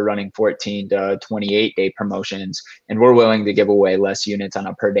times we're running 14 to 28 day promotions, and we're willing to give away less units on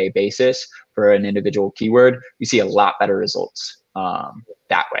a per day basis for an individual keyword. We see a lot better results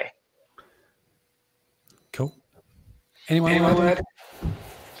that way. Cool. Anyone want to add?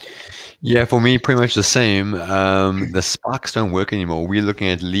 Yeah, for me, pretty much the same. The sparks don't work anymore. We're looking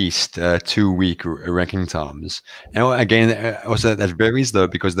at least 2-week ranking times. And again, also that varies though,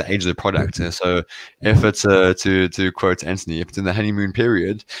 because of the age of the product. So if it's to quote Anthony, if it's in the honeymoon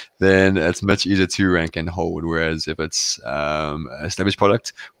period, then it's much easier to rank and hold. Whereas if it's established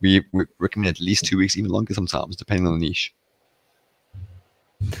product, we recommend at least 2 weeks, even longer sometimes, depending on the niche.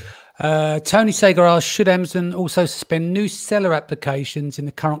 Tony Sager asks, should Amazon also suspend new seller applications in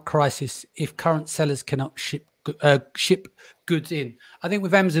the current crisis if current sellers cannot ship goods in? I think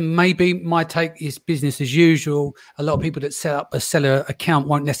with Amazon, maybe my take is business as usual. A lot of people that set up a seller account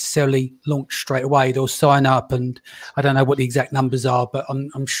won't necessarily launch straight away. They'll sign up, and I don't know what the exact numbers are, but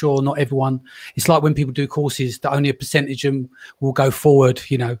I'm sure not everyone. It's like when people do courses, that only a percentage of them will go forward,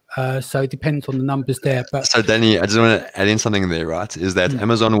 so it depends on the numbers there. But so Danny, I just want to add in something there, right? Is that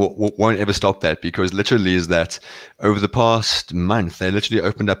Amazon won't ever stop that, because literally is that over the past month, they literally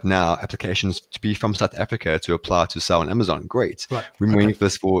opened up now applications to be from South Africa to apply to sell on Amazon. Great. Right. We've been waiting for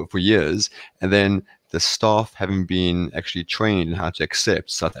this for years, and then the staff haven't been actually trained in how to accept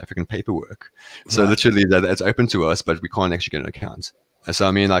South African paperwork. So literally that it's open to us, but we can't actually get an account. So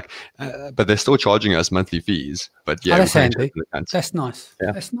I mean, like, but they're still charging us monthly fees. But yeah, that's handy. That's nice.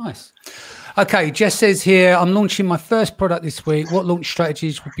 Yeah. That's nice. Okay, Jess says here, I'm launching my first product this week. What launch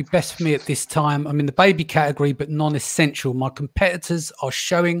strategies would be best for me at this time? I'm in the baby category, but non-essential. My competitors are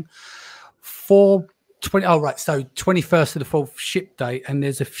showing 21st of the 4th ship date, and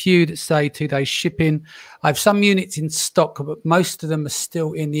there's a few that say 2 days shipping. I have some units in stock, but most of them are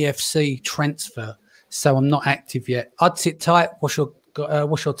still in the FC transfer, so I'm not active yet. I'd sit tight. What's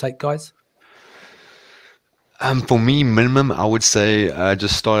your take, guys? For me, minimum, I would say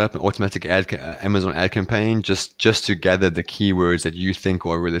just start up an automatic Amazon ad campaign just to gather the keywords that you think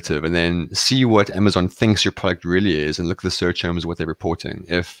are relative, and then see what Amazon thinks your product really is, and look at the search terms, what they're reporting.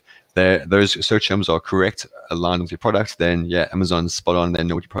 If those search terms are correct, aligned with your product, then yeah, Amazon's spot on. They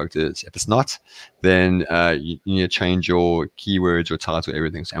know what your product is. If it's not, then you need to change your keywords, your title,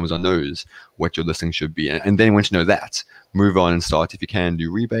 everything, so Amazon knows what your listing should be. And then once you know that, move on and start, if you can,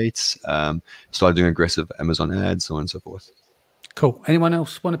 do rebates, start doing aggressive Amazon ads, so on and so forth. Cool. Anyone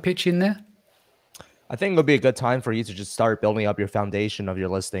else want to pitch in there? I think it'll be a good time for you to just start building up your foundation of your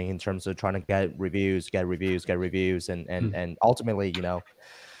listing in terms of trying to get reviews, and ultimately, you know,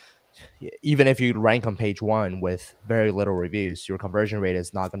 even if you rank on page 1 with very little reviews, your conversion rate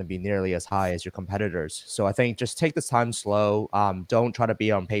is not going to be nearly as high as your competitors. So I think just take this time slow. Don't try to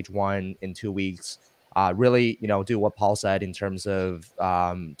be on page 1 in 2 weeks. Really, you know, do what Paul said in terms of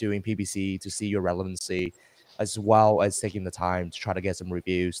doing PPC to see your relevancy, as well as taking the time to try to get some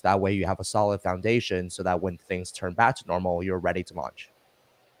reviews. That way you have a solid foundation so that when things turn back to normal, you're ready to launch.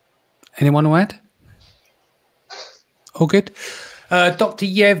 Anyone want to add? All good. Dr.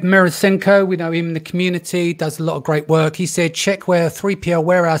 Yev Mirasenko, we know him in the community, does a lot of great work. He said, check where 3PL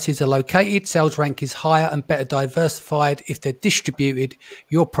warehouses are located. Sales rank is higher and better diversified if they're distributed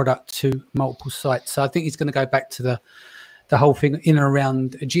your product to multiple sites. So I think he's going to go back to the whole thing in and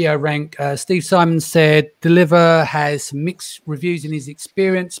around geo rank. Steve Simon said, Deliver has mixed reviews in his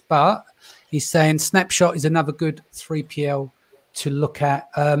experience, but he's saying Snapshot is another good 3PL to look at.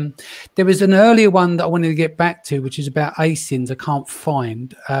 There was an earlier one that I wanted to get back to, which is about asins. I can't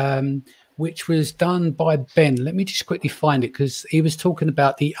find, which was done by Ben. Let me just quickly find it, because he was talking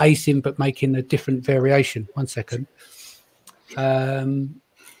about the asin but making a different variation. 1 second.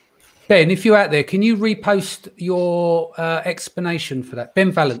 Ben, if you're out there, can you repost your explanation for that?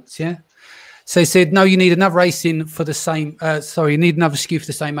 Ben Valance, yeah? So he said, no, you need another asin for the same, you need another SKU for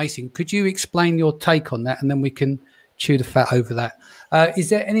the same asin. Could you explain your take on that, and then we can chew the fat over that. Is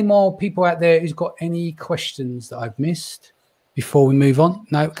there any more people out there who's got any questions that I've missed before we move on?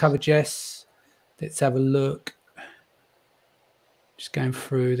 No, cover Jess. Let's have a look. Just going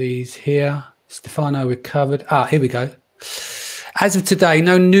through these here. Stefano, we're covered. Here we go. As of today,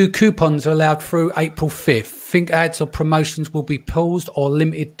 no new coupons are allowed through April 5th. Think ads or promotions will be paused or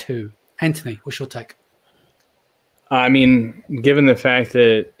limited to. Anthony, what's your take? I mean, given the fact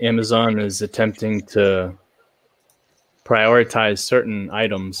that Amazon is attempting to prioritize certain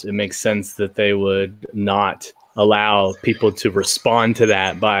items, it makes sense that they would not allow people to respond to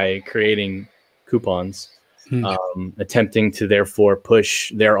that by creating coupons, attempting to therefore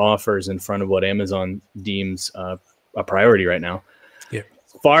push their offers in front of what Amazon deems a priority right now. Yeah.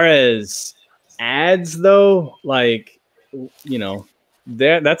 As far as ads, though, like, you know,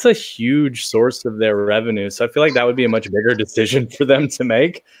 that's a huge source of their revenue. So I feel like that would be a much bigger decision for them to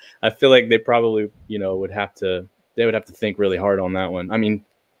make. I feel like they probably, you know, would have to think really hard on that one. I mean,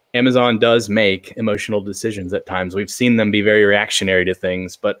 Amazon does make emotional decisions at times. We've seen them be very reactionary to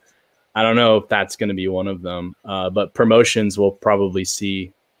things, but I don't know if that's going to be one of them. But promotions will probably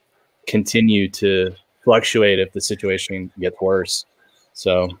continue to fluctuate if the situation gets worse.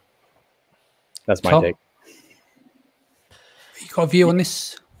 So that's my take. You got a view on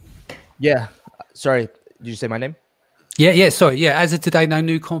this? Yeah. Sorry, did you say my name? Yeah. Sorry. Yeah. As of today, no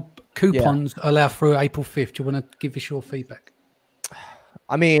new coupons allow through April 5th. Do you want to give us your feedback?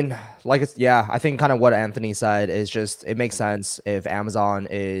 I mean, I think kind of what Anthony said is just, it makes sense if Amazon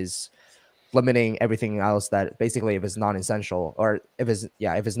is limiting everything else that basically, if it's non-essential, or if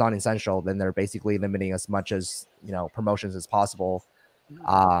it's non-essential, then they're basically limiting as much as, you know, promotions as possible.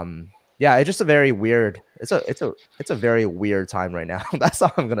 It's just a very weird, it's a very weird time right now. That's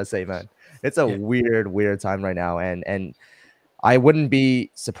all I'm going to say, man. It's a weird time right now. And I wouldn't be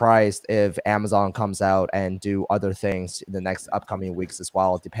surprised if Amazon comes out and do other things in the next upcoming weeks as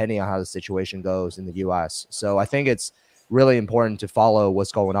well, depending on how the situation goes in the US. So I think it's really important to follow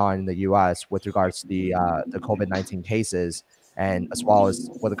what's going on in the US with regards to the COVID-19 cases, and as well as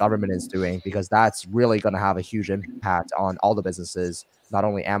what the government is doing, because that's really going to have a huge impact on all the businesses, not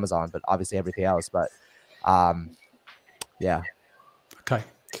only Amazon, but obviously everything else. But yeah.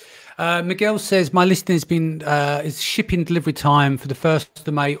 Miguel says my listing has been is shipping delivery time for the 1st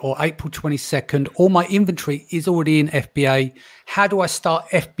of May or April 22nd. All my inventory is already in FBA. How do I start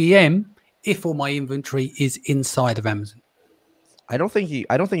FBM if all my inventory is inside of Amazon? I don't think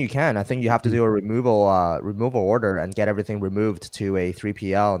you can. I think you have to do a removal order and get everything removed to a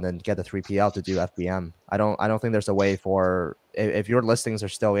 3PL and then get the 3PL to do FBM. I don't think there's a way for, if your listings are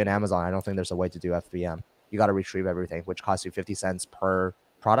still in Amazon, I don't think there's a way to do FBM. You got to retrieve everything, which costs you 50 cents per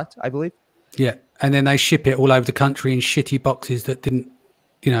product, I believe. Yeah, and then they ship it all over the country in shitty boxes that didn't,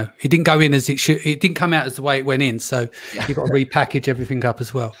 you know, it didn't go in as it should. It didn't come out as the way it went in. So you've got to repackage everything up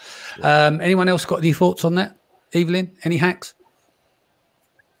as well. Anyone else got any thoughts on that? Evelyn, any hacks?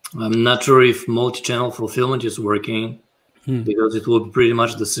 I'm not sure if multi-channel fulfillment is working because it will be pretty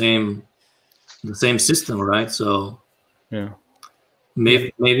much the same system, right? So yeah,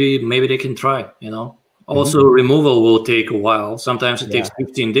 maybe they can try, you know. Also, removal will take a while. Sometimes it takes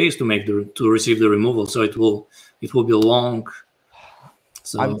 15 days to receive the removal, so it will be long.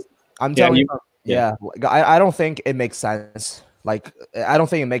 So I'm telling you, I don't think it makes sense. Like, I don't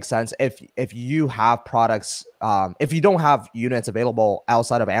think it makes sense if you have products, if you don't have units available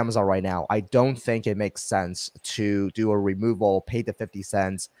outside of Amazon right now. I don't think it makes sense to do a removal, pay the 50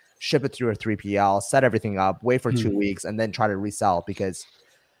 cents, ship it through a 3PL, set everything up, wait for 2 weeks, and then try to resell, because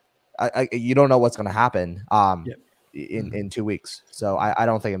you don't know what's going to happen in 2 weeks. So I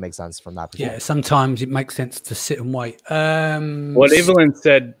don't think it makes sense from that perspective. Yeah, sometimes it makes sense to sit and wait. What Ivelin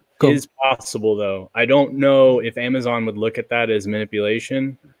said is possible, though. I don't know if Amazon would look at that as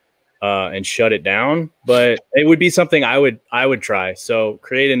manipulation and shut it down, but it would be something I would try. So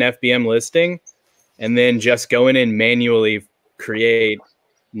create an FBM listing and then just go in and manually create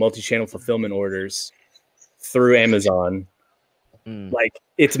multi-channel fulfillment orders through Amazon. Like,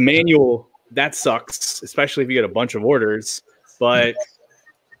 it's manual. That sucks, especially if you get a bunch of orders. But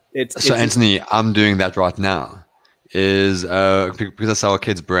it's Anthony, I'm doing that right now. Is because that's our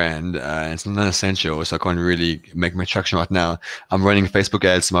kids' brand, and it's not essential, so I can't really make my traction right now. I'm running Facebook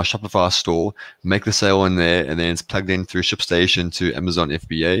ads to my Shopify store, make the sale in there, and then it's plugged in through ShipStation to Amazon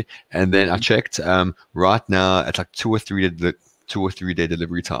FBA. And then I checked right now it's like 2 or 3 day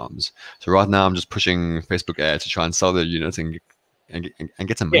delivery times. So right now I'm just pushing Facebook ads to try and sell the units and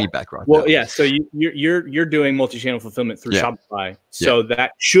get some money back right now. Yeah. So you're doing multi-channel fulfillment through Shopify. So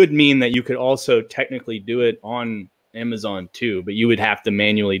that should mean that you could also technically do it on Amazon too, but you would have to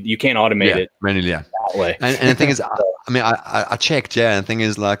manually. You can't automate it manually. that way. And the thing is, I mean, I checked. Yeah, and the thing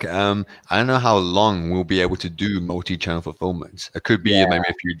is, like, I don't know how long we'll be able to do multi-channel fulfillment. It could be maybe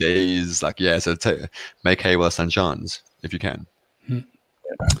a few days. Like, so make hay while the sun shines if you can.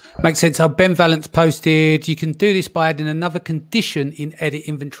 Makes sense. Ben Valence posted, you can do this by adding another condition in edit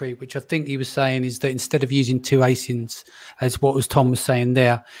inventory, which I think he was saying is that instead of using 2 ASINs, as what was Tom was saying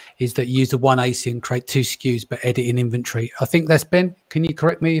there, is that you use the 1 ASIN, create 2 SKUs, but edit in inventory. I think that's Ben. Can you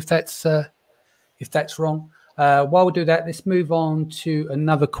correct me if that's wrong? While we do that, let's move on to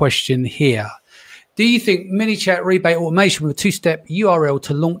another question here. Do you think MiniChat rebate automation with a 2-step URL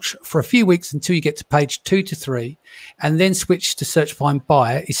to launch for a few weeks until you get to page 2 to 3 and then switch to search find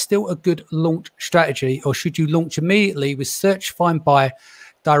buyer is still a good launch strategy, or should you launch immediately with search find buyer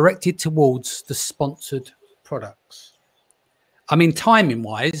directed towards the sponsored products? I mean, timing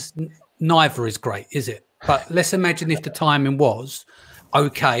wise, neither is great, is it? But let's imagine if the timing was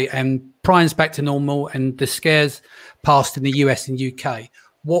okay and Prime's back to normal and the scares passed in the US and UK.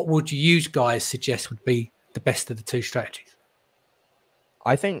 What would you guys suggest would be the best of the 2 strategies?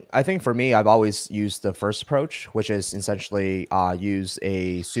 I think for me, I've always used the first approach, which is essentially use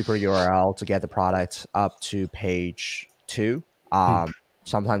a super URL to get the product up to page 2,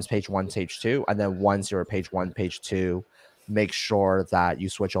 sometimes page 1, page 2, and then once you're at page 1, page 2, make sure that you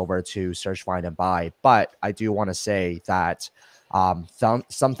switch over to search, find, and buy. But I do want to say that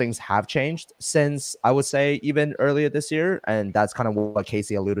some things have changed since, I would say, even earlier this year, and that's kind of what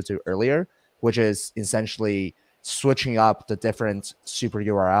Casey alluded to earlier, which is essentially switching up the different super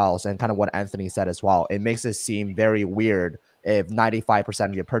URLs, and kind of what Anthony said as well. It makes it seem very weird if 95%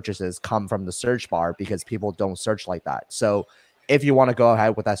 of your purchases come from the search bar, because people don't search like that. So if you want to go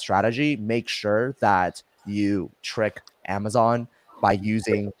ahead with that strategy, make sure that you trick Amazon by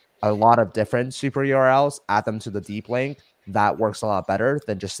using a lot of different super URLs, add them to the deep link. That works a lot better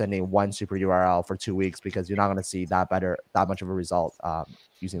than just sending 1 super URL for 2 weeks, because you're not going to see that much of a result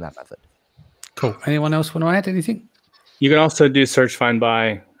using that method. Cool. Anyone else want to add anything? You can also do search, find,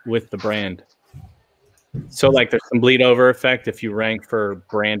 buy with the brand. So like there's some bleed over effect if you rank for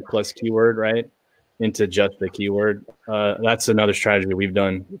brand plus keyword, right, into just the keyword. That's another strategy we've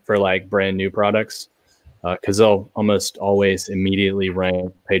done for like brand new products. because they'll almost always immediately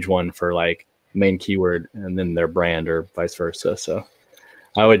rank page one for like main keyword and then their brand or vice versa. So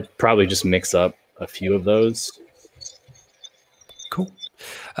I would probably just mix up a few of those. Cool.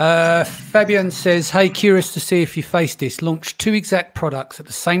 Fabian says, hey, curious to see if you face this. Launch 2 exact products at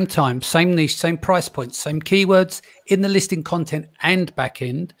the same time, same niche, same price points, same keywords in the listing content and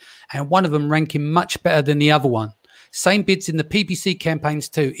backend, and one of them ranking much better than the other one. Same bids in the PPC campaigns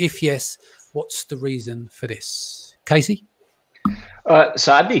too. If yes, what's the reason for this? Casey?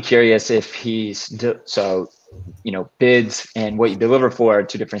 So I'd be curious if he's bids and what you deliver for are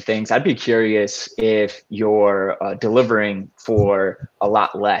 2 different things. I'd be curious if you're delivering for a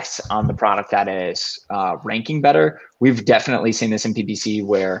lot less on the product that is ranking better. We've definitely seen this in PPC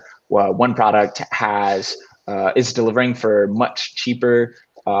where one product is delivering for much cheaper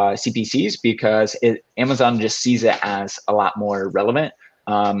CPCs because Amazon just sees it as a lot more relevant.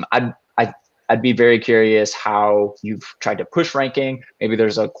 I'd be very curious how you've tried to push ranking. Maybe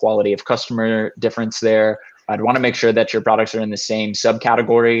there's a quality of customer difference there. I'd want to make sure that your products are in the same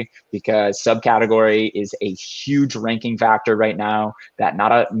subcategory because subcategory is a huge ranking factor right now that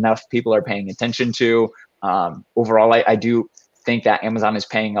not enough people are paying attention to. Overall, I do think that Amazon is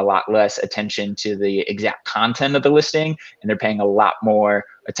paying a lot less attention to the exact content of the listing, and they're paying a lot more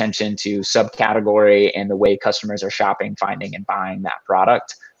attention to subcategory and the way customers are shopping, finding, and buying that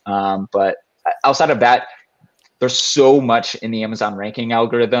product. But outside of that, there's so much in the Amazon ranking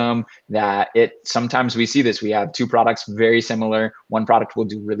algorithm that sometimes we see this. We have 2 products very similar. One product will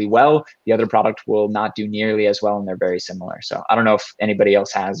do really well. The other product will not do nearly as well, and they're very similar. So I don't know if anybody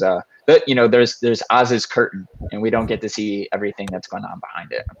else has there's Oz's curtain, and we don't get to see everything that's going on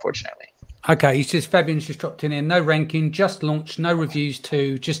behind it, unfortunately. Okay, Fabian's just dropped in here. No ranking, just launch, no reviews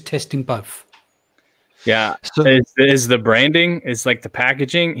too, just testing both. Yeah, so is the branding, is like the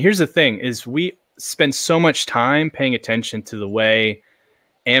packaging. Here's the thing, is we spend so much time paying attention to the way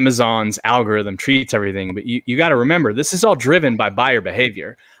Amazon's algorithm treats everything. But you got to remember, this is all driven by buyer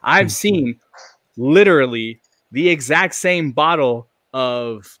behavior. I've seen literally the exact same bottle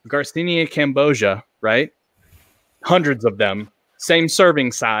of Garcinia Cambogia, right? Hundreds of them, same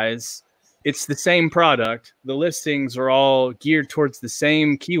serving size. It's the same product. The listings are all geared towards the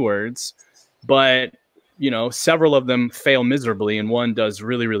same keywords, but several of them fail miserably and one does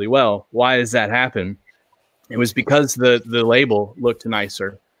really, really well. Why does that happen? It was because the label looked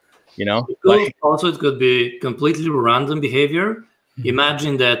nicer, Also, it could be completely random behavior.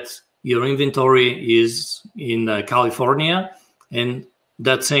 Imagine that your inventory is in California, and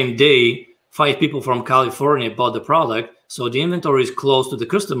that same day, 5 people from California bought the product. So the inventory is close to the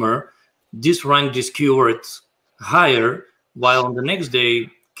customer. This ranked this keyword higher, while on the next day,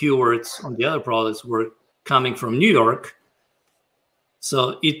 keywords on the other products were coming from New York.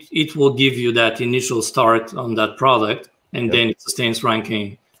 So it will give you that initial start on that product, and then it sustains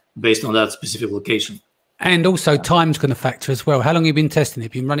ranking based on that specific location. And also time's going to factor as well. How long have you been testing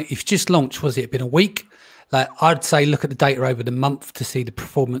it? Been running? If you just launched, was it been a week? Like I'd say look at the data over the month to see the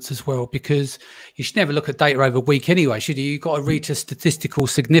performance as well, because you should never look at data over a week anyway, should you? You've got to reach a statistical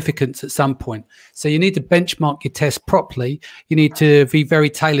significance at some point. So you need to benchmark your test properly. You need to be very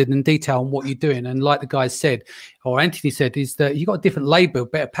tailored and detailed on what you're doing. And like the guys said, or Anthony said, is that you've got a different label,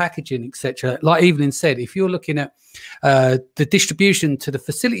 better packaging, etc. Like Ivelin said, if you're looking at the distribution to the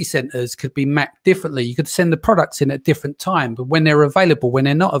facility centers could be mapped differently. You could send the products in at different time, but when they're available, when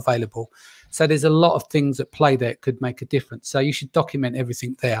they're not available. So there's a lot of things at play that could make a difference. So you should document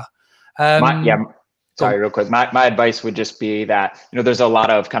everything there. Sorry, real quick. My advice would just be that, there's a lot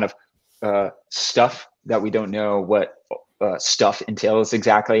of kind of stuff that we don't know what stuff entails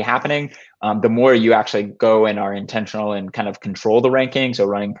exactly happening. The more you actually go and are intentional and kind of control the rankings or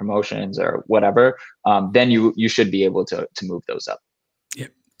running promotions or whatever, then you should be able to move those up. Yeah.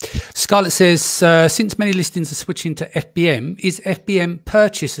 Scarlett says, since many listings are switching to FBM, is FBM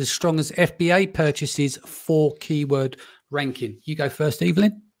purchase as strong as FBA purchases for keyword ranking? You go first,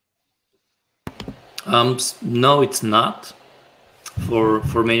 Ivelin. No, it's not,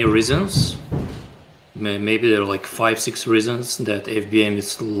 for many reasons. Maybe there are like 5-6 reasons that FBM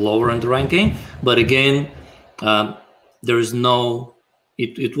is lower in the ranking. But again, there is no,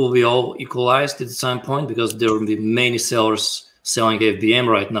 it will be all equalized at some point because there will be many sellers selling FBM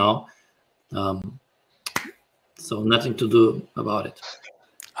right now. So nothing to do about it.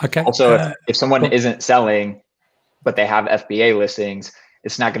 Okay. Also, if someone isn't selling, but they have FBA listings,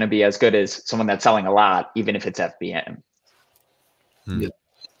 it's not going to be as good as someone that's selling a lot, even if it's FBM. Yeah.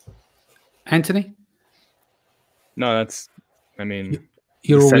 Anthony? No,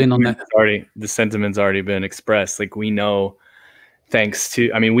 you're all in on that. The sentiment's already been expressed. Like we know thanks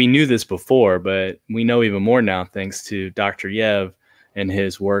to, I mean, we knew this before, but we know even more now thanks to Dr. Yev and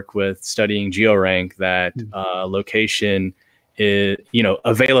his work with studying GeoRank that location is, you know,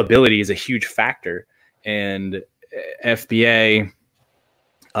 availability is a huge factor. And FBA,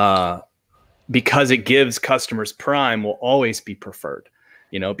 because it gives customers prime, will always be preferred,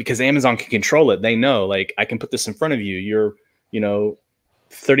 you know, because Amazon can control it. They know, like, I can put this in front of you. You're, you know,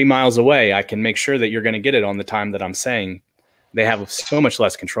 30 miles away. I can make sure that you're going to get it on the time that I'm saying. They have so much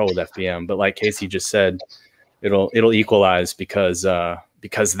less control with FBM, but like Casey just said, it'll equalize because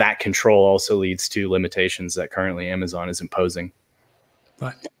that control also leads to limitations that currently Amazon is imposing.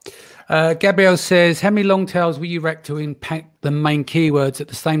 Right. Gabrielle says, how many long tails will you rank to impact the main keywords at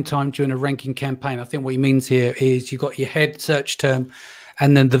the same time during a ranking campaign? I think what he means here is you've got your head search term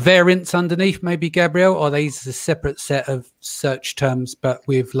and then the variants underneath, maybe, Gabrielle, or are these a separate set of search terms but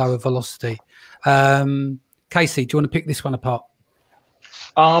with lower velocity? Casey, do you want to pick this one apart?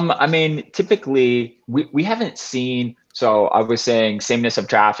 I mean, typically we haven't seen, so I was saying sameness of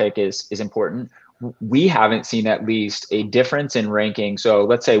traffic is important. We haven't seen at least a difference in ranking. So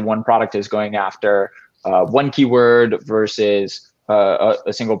let's say one product is going after one keyword versus a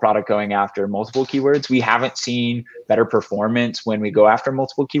single product going after multiple keywords. We haven't seen better performance when we go after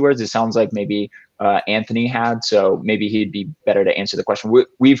multiple keywords. It sounds like maybe Anthony had, so maybe he'd be better to answer the question.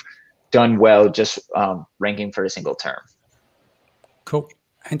 We've done well just ranking for a single term. Cool.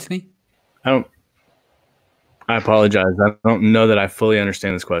 Anthony? I apologize. I don't know that I fully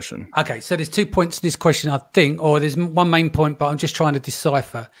understand this question. Okay, so there's 2 points to this question, I think, or there's one main point, but I'm just trying to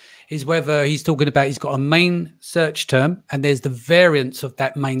decipher, is whether he's talking about he's got a main search term and there's the variants of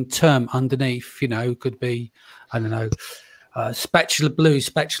that main term underneath, you know, could be, I don't know, spatula blue,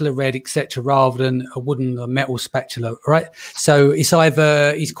 spatula red, etc., rather than a wooden or metal spatula, right? So it's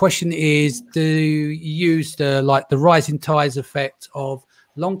either, his question is, do you use the rising tides effect of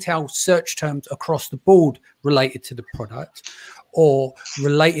long tail search terms across the board related to the product, or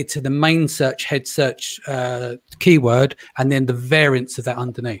related to the main search head search keyword and then the variants of that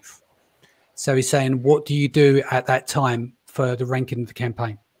underneath? So he's saying, what do you do at that time for the ranking of the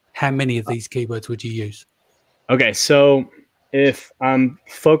campaign? How many of these keywords would you use? Okay, so if I'm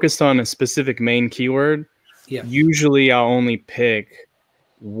focused on a specific main keyword, usually I'll only pick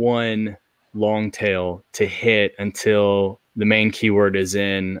one long tail to hit until the main keyword is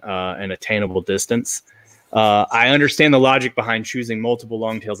in an attainable distance. I understand the logic behind choosing multiple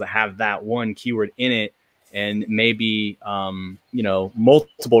long tails that have that one keyword in it, and maybe you know,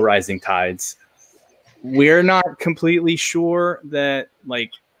 multiple rising tides. We're not completely sure that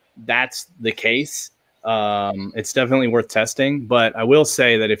like that's the case. It's definitely worth testing, but I will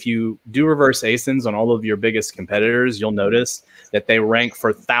say that if you do reverse ASINs on all of your biggest competitors, you'll notice that they rank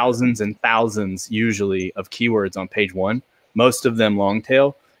for thousands and thousands usually of keywords on page one, most of them long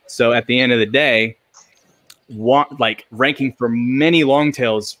tail. So at the end of the day, like ranking for many long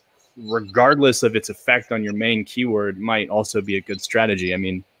tails, regardless of its effect on your main keyword, might also be a good strategy. I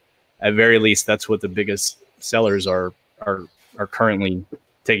mean, at very least, that's what the biggest sellers are currently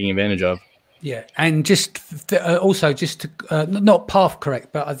taking advantage of. Yeah, and just also just to not path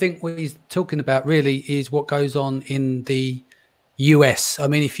correct, but I think what he's talking about really is what goes on in the US. I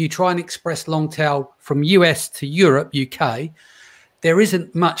mean, if you try and express long tail from US to Europe, UK, there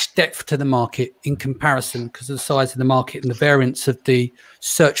isn't much depth to the market in comparison because of the size of the market and the variance of the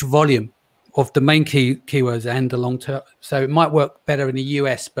search volume of the main keywords and the long tail. So it might work better in the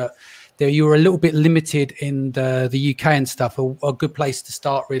US, but there you're a little bit limited in the UK and stuff. A good place to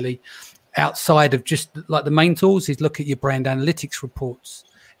start really, outside of just like the main tools, is look at your brand analytics reports.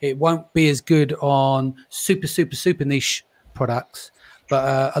 It won't be as good on super niche products,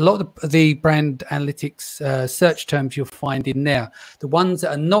 but a lot of the brand analytics search terms you'll find in there, the ones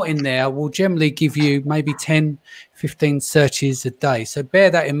that are not in there will generally give you maybe 10, 15 searches a day. So bear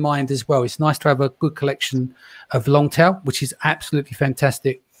that in mind as well. It's nice to have a good collection of long tail, which is absolutely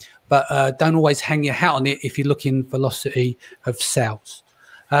fantastic, but don't always hang your hat on it if you're looking velocity of sales.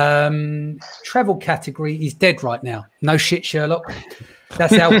 Travel category is dead right now. No shit, Sherlock.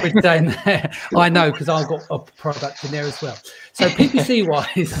 That's Alfred saying there. I know, because I've got a product in there as well. So PPC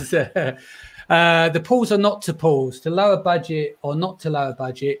wise, the pools are not to pools, to lower budget or not to lower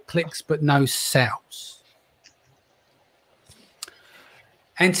budget, clicks but no sales.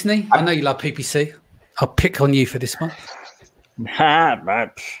 Anthony, I know you love PPC. I'll pick on you for this one. I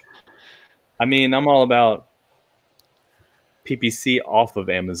mean, I'm all about PPC off of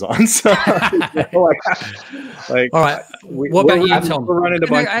Amazon. So, like, all right. What about you, Tom? We're running a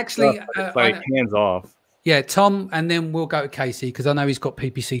bunch actually, of stuff, like hands off. Yeah, Tom, and then we'll go to Casey because I know he's got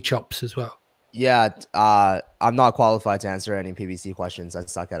PPC chops as well. Yeah, I'm not qualified to answer any PPC questions. I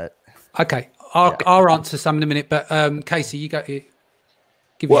suck at it. Okay, I'll answer some in a minute, but Casey, you got it.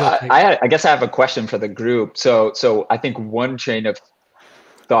 Well, I guess I have a question for the group. So I think one train of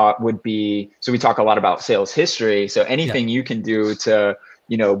thought would be, so we talk a lot about sales history. So anything you can do to,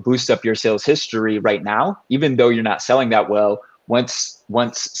 you know, boost up your sales history right now, even though you're not selling that well, once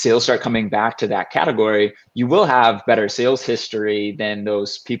sales start coming back to that category, you will have better sales history than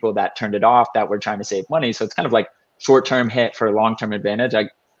those people that turned it off that were trying to save money. So it's kind of like short-term hit for long-term advantage.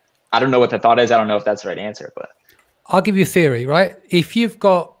 I don't know what the thought is. I don't know if that's the right answer, but I'll give you a theory, right? If you've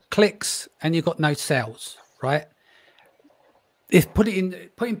got clicks and you've got no sales, right? If put in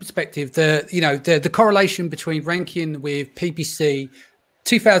perspective, the correlation between ranking with PPC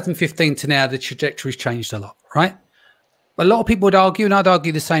 2015 to now, the trajectory's changed a lot, right? A lot of people would argue, and I'd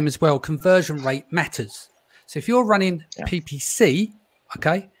argue the same as well, conversion rate matters. So if you're running PPC,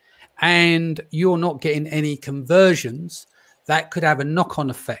 okay, and you're not getting any conversions, that could have a knock-on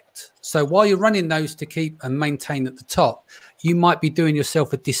effect. So while you're running those to keep and maintain at the top, you might be doing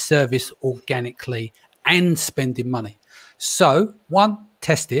yourself a disservice organically and spending money. So one,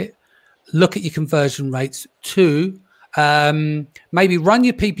 test it, look at your conversion rates. Two, maybe run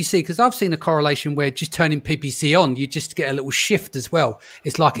your PPC, because I've seen a correlation where just turning PPC on, you just get a little shift as well.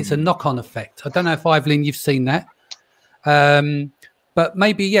 It's like it's a knock-on effect. I don't know if Ivelin, you've seen that. But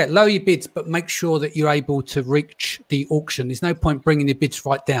maybe, lower your bids, but make sure that you're able to reach the auction. There's no point bringing your bids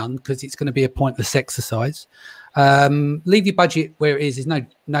right down because it's going to be a pointless exercise. Leave your budget where it is. There's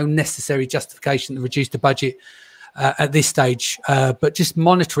no necessary justification to reduce the budget at this stage, but just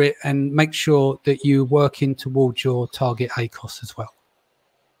monitor it and make sure that you're working towards your target ACOS as well.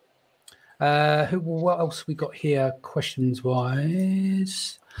 What else we got here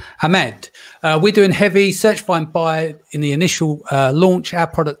questions-wise? Ahmed, we're doing heavy search, find, buy in the initial launch. Our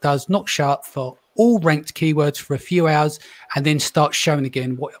product does not show up for all ranked keywords for a few hours and then start showing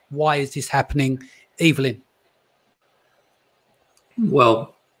again. Why is this happening? Evelyn.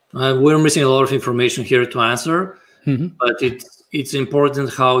 Well, we're missing a lot of information here to answer, but it's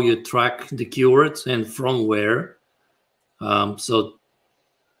important how you track the keywords and from where. So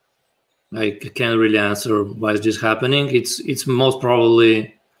I can't really answer why is this happening. It's most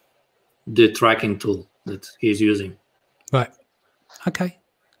probably the tracking tool that he's using. Right. Okay.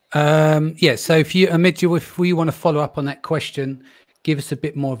 So if you, Ahmed, if we want to follow up on that question, give us a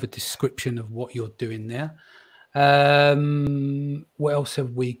bit more of a description of what you're doing there. What else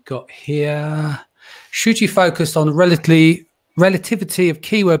have we got here? Should you focus on relativity of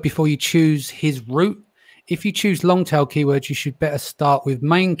keyword before you choose his route? If you choose long tail keywords, you should better start with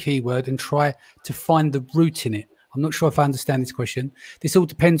main keyword and try to find the root in it. I'm not sure if I understand this question. This all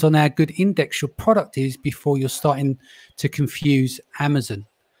depends on how good index your product is before you're starting to confuse Amazon.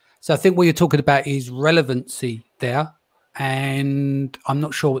 So I think what you're talking about is relevancy there. And I'm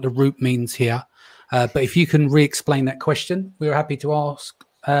not sure what the root means here. But if you can re-explain that question, we're happy to ask.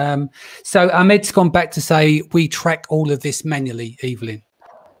 So Ahmed's gone back to say, we track all of this manually, Evelyn.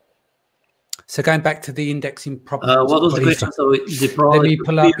 So going back to the indexing problem. What was the question? So let me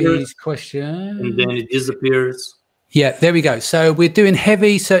pull up his question. And then it disappears. Yeah, there we go. So we're doing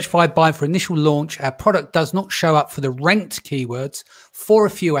heavy search, find, buy for initial launch. Our product does not show up for the ranked keywords for a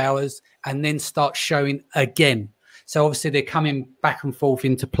few hours and then start showing again. So obviously they're coming back and forth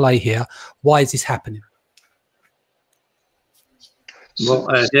into play here. Why is this happening? Well,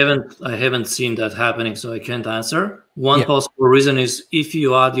 I haven't seen that happening, so I can't answer. One possible reason is if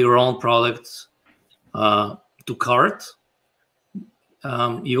you add your own product to cart,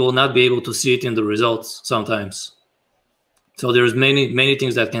 you will not be able to see it in the results sometimes. So there's many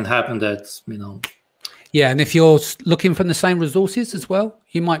things that can happen that, you know. Yeah, and if you're looking for the same resources as well,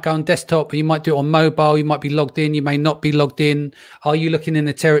 you might go on desktop, you might do it on mobile, you might be logged in, you may not be logged in. Are you looking in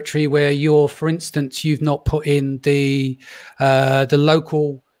a territory where you're, for instance, you've not put in the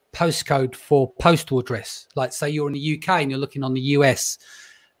local postcode for postal address? Like say you're in the UK and you're looking on the US,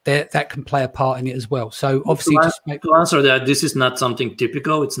 that can play a part in it as well. So obviously to answer that, this is not something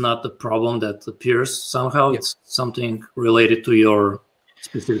typical. It's not the problem that appears somehow. It's something related to your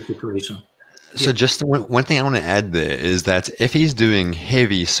specific situation. So just one thing I want to add there is that if he's doing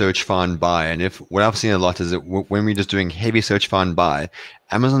heavy search, find, buy, and if what I've seen a lot is that when we're just doing heavy search, find, buy,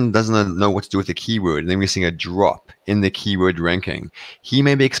 Amazon doesn't know what to do with the keyword, and then we're seeing a drop in the keyword ranking. He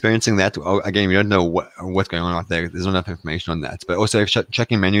may be experiencing that. Again, we don't know what's going on out there. There's not enough information on that. But also, if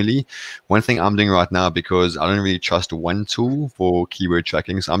checking manually, one thing I'm doing right now, because I don't really trust one tool for keyword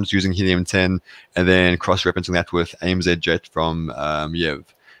tracking, so I'm just using Helium 10 and then cross-referencing that with AMZ Jet from Yev.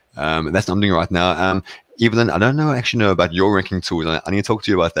 That's what I'm doing right now. Evelyn, I don't actually know about your ranking tools. I need to talk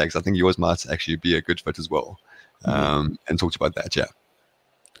to you about that because I think yours might actually be a good fit as well. And talk about that, yeah.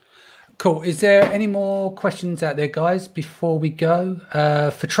 Cool. Is there any more questions out there, guys, before we go?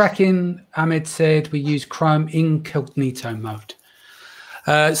 For tracking, Ahmed said we use Chrome incognito mode.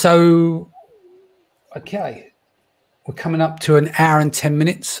 Okay. We're coming up to an hour and 10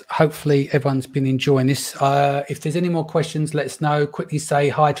 minutes. Hopefully everyone's been enjoying this. If there's any more questions, let us know. Quickly say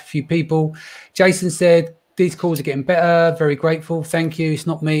hi to a few people. Jason said, these calls are getting better. Very grateful. Thank you. It's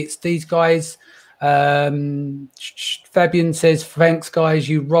not me, it's these guys. Fabian says, thanks, guys.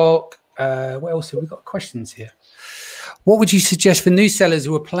 You rock. What else have we got? Questions here. What would you suggest for new sellers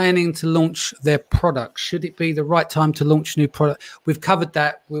who are planning to launch their product? Should it be the right time to launch a new product? We've covered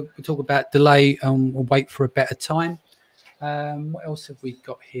that. We'll talk about delay and we'll wait for a better time. What else have we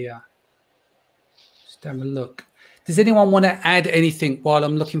got here? Just have a look. Does anyone want to add anything while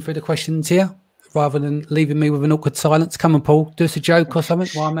I'm looking through the questions here, rather than leaving me with an awkward silence? Come on, Paul, do us a joke or something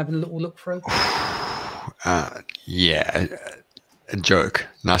while I'm having a little look through. Yeah, a joke.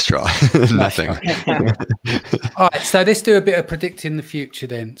 Nice try. Nothing. All right, so let's do a bit of predicting the future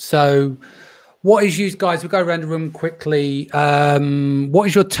then. So what is you guys, we'll go around the room quickly. What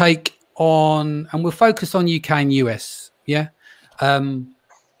is your take on, and we'll focus on UK and US, yeah?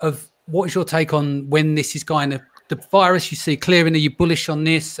 Of what is your take on when this is going to, the virus you see clearing, are you bullish on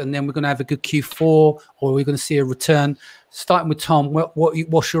this and then we're going to have a good Q4, or are we going to see a return? Starting with Tom,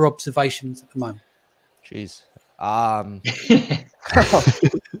 what's your observations at the moment? Jeez.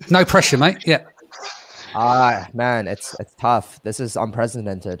 No pressure, mate. Yeah. Man, it's tough. This is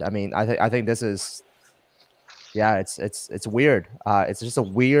unprecedented. I mean, I think this is, yeah, it's weird. It's just a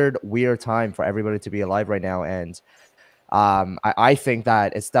weird time for everybody to be alive right now. And I think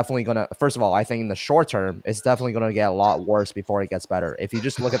that it's definitely gonna, first of all, I think in the short term, it's definitely gonna get a lot worse before it gets better. If you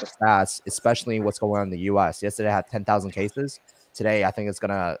just look at the stats, especially what's going on in the US, yesterday I had 10,000 cases. Today, I think it's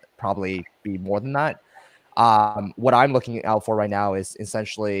gonna probably be more than that. What I'm looking out for right now is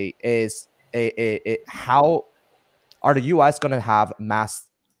essentially how are the US going to have mass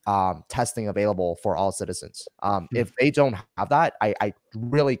testing available for all citizens? If they don't have that, I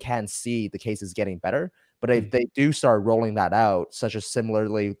really can see the cases getting better. But if they do start rolling that out, such as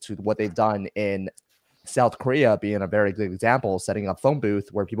similarly to what they've done in South Korea being a very good example, setting up phone booth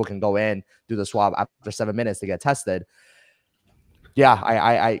where people can go in, do the swab after 7 minutes to get tested. Yeah,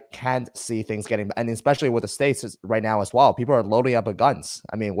 I can't see things getting, and especially with the States right now as well. People are loading up with guns.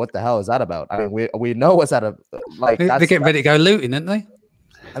 I mean, what the hell is that about? I mean, we know what's that like. They're getting ready to go looting, aren't they?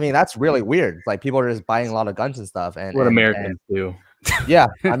 I mean, that's really weird. Like, people are just buying a lot of guns and stuff. And what Americans do. Yeah,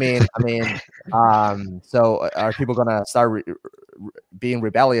 I mean, so are people gonna start being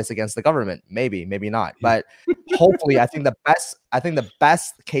rebellious against the government? Maybe not. But hopefully, I think the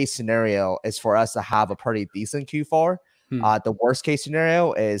best case scenario is for us to have a pretty decent Q4. The worst case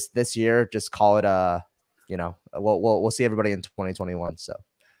scenario is this year. Just call it a, we'll see everybody in 2021. So,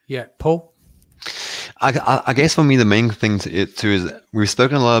 yeah, Paul. I guess for me, the main thing too is we've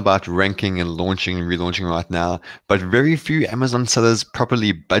spoken a lot about ranking and launching and relaunching right now, but very few Amazon sellers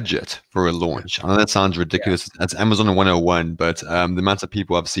properly budget for a launch. I know that sounds ridiculous. Yeah. That's Amazon 101, but the amount of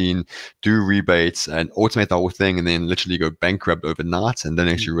people I've seen do rebates and automate the whole thing and then literally go bankrupt overnight and don't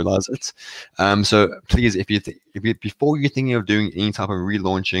actually realize it. So please, if before you're thinking of doing any type of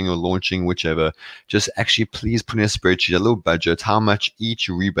relaunching or launching, whichever, just actually please put in a spreadsheet, a little budget, how much each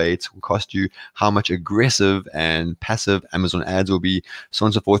rebate will cost you, how much aggressive and passive Amazon ads will be, so on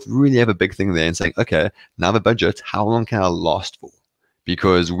and so forth. Really have a big thing there and saying, okay, now I have a budget, how long can I last for?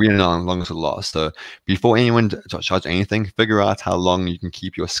 Because we're not long to last. So before anyone charge anything, figure out how long you can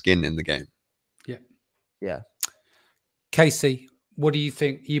keep your skin in the game. Yeah. Casey, what do you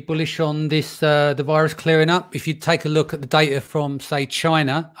think? Are you bullish on this, the virus clearing up? If you take a look at the data from, say,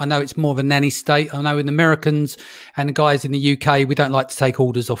 China, I know it's more of a nanny state. I know in the Americans and the guys in the UK, we don't like to take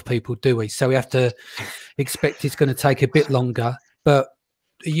orders off people, do we? So we have to expect it's going to take a bit longer. But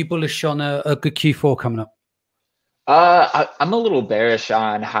are you bullish on a good Q4 coming up? I'm a little bearish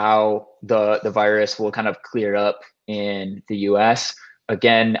on how the virus will kind of clear up in the US.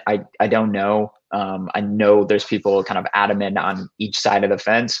 Again, I don't know. I know there's people kind of adamant on each side of the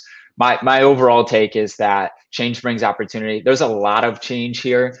fence. My overall take is that change brings opportunity. There's a lot of change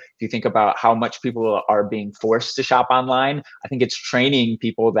here. If you think about how much people are being forced to shop online, I think it's training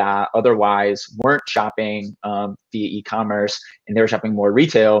people that otherwise weren't shopping via e-commerce and they were shopping more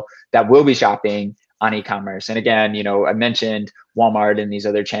retail that will be shopping on e-commerce. And again, I mentioned Walmart and these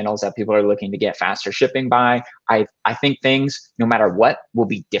other channels that people are looking to get faster shipping by. I think things, no matter what, will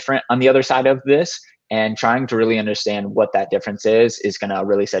be different on the other side of this. And trying to really understand what that difference is going to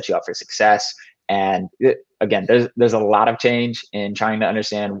really set you up for success. And again, there's a lot of change, and trying to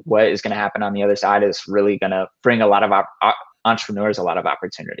understand what is going to happen on the other side is really going to bring a lot of entrepreneurs a lot of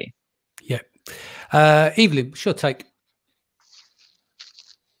opportunity. Yeah. Ivelin, what's your take?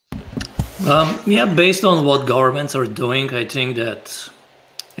 Yeah, based on what governments are doing, I think that,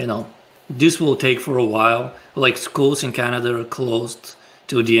 this will take for a while. Like schools in Canada are closed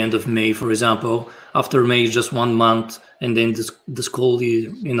till the end of May, for example. After May is just 1 month, and then the school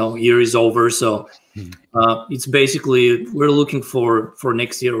year is over. So it's basically, we're looking for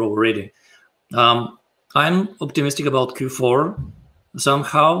next year already. I'm optimistic about Q4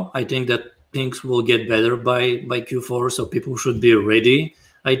 somehow. I think that things will get better by Q4, so people should be ready,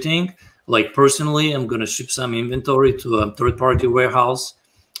 I think. Like personally, I'm going to ship some inventory to a third-party warehouse,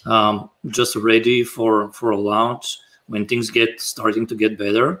 just ready for a launch when things starting to get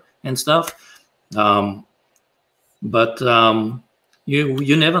better and stuff. But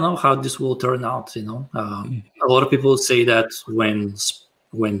you never know how this will turn out. A lot of people say that when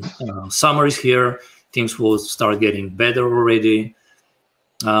summer is here, things will start getting better already.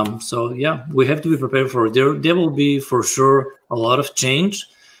 So yeah, we have to be prepared for it. There will be for sure a lot of change.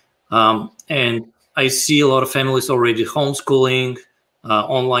 And I see a lot of families already homeschooling,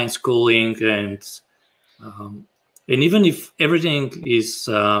 online schooling, and even if everything is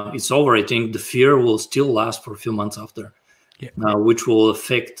over, I think the fear will still last for a few months after, which will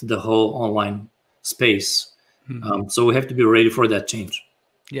affect the whole online space. So we have to be ready for that change.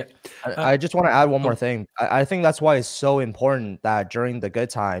 Yeah. I just want to add one more thing. I think that's why it's so important that during the good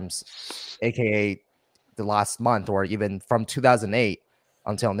times, aka the last month, or even from 2008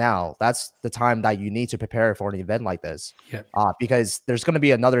 until now, that's the time that you need to prepare for an event like this. Yeah. Because there's going to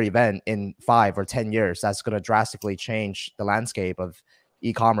be another event in 5 or 10 years that's going to drastically change the landscape of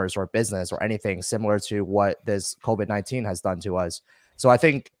e-commerce or business or anything similar to what this COVID-19 has done to us. So I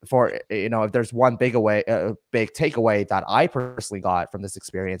think if there's one big takeaway that I personally got from this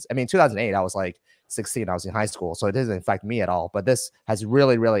experience, I mean, 2008, I was like 16, I was in high school, so it doesn't affect me at all. But this has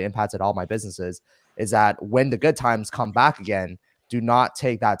really, really impacted all my businesses, is that when the good times come back again, do not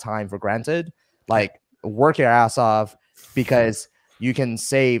take that time for granted. Like, work your ass off, because you can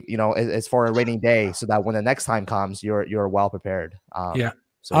save, it's for a rainy day, so that when the next time comes, you're well prepared.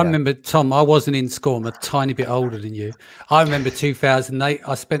 So, I remember, Tom, I wasn't in school. I'm a tiny bit older than you. I remember 2008.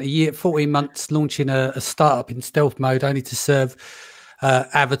 I spent a year, 14 months launching a startup in stealth mode, only to serve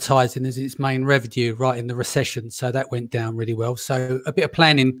advertising as its main revenue right in the recession. So that went down really well. So a bit of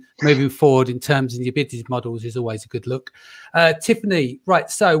planning moving forward in terms of your business models is always a good look. Tiffany, right.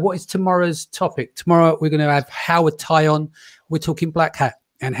 So what is tomorrow's topic? Tomorrow we're going to have Howard tie on. We're talking black hat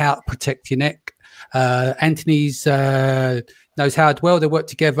and how to protect your neck. Anthony's knows Howard well. They work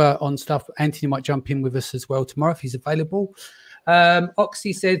together on stuff. Anthony might jump in with us as well tomorrow if he's available.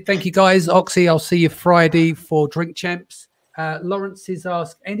 Oxy said, thank you guys. Oxy, I'll see you Friday for Drink Champs. Lawrence has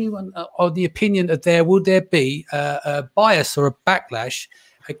asked, anyone on the opinion of will there be a bias or a backlash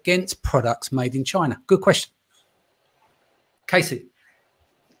against products made in China? Good question. Casey.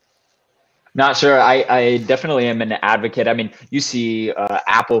 Not sure. I definitely am an advocate. I mean, you see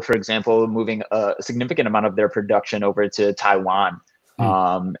Apple, for example, moving a significant amount of their production over to Taiwan.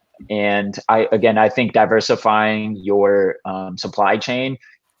 And I think diversifying your supply chain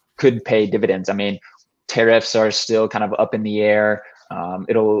could pay dividends. I mean, tariffs are still kind of up in the air.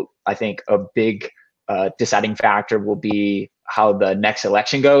 I think a big deciding factor will be how the next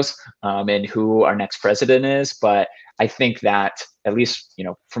election goes and who our next president is. But I think that, at least,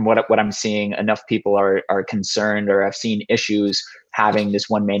 from what I'm seeing, enough people are concerned or have seen issues having this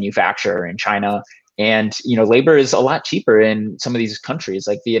one manufacturer in China. And, labor is a lot cheaper in some of these countries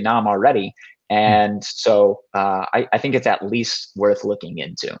like Vietnam already. And so I think it's at least worth looking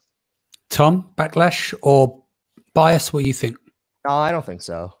into. Tom, backlash or bias? What do you think? No, I don't think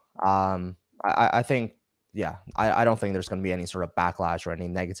so. I think, I don't think there's going to be any sort of backlash or any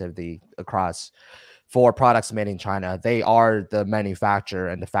negativity across for products made in China. They are the manufacturer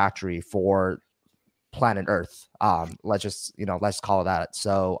and the factory for planet Earth. Let's call it that.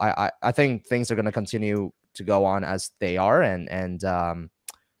 So I think things are going to continue to go on as they are. And I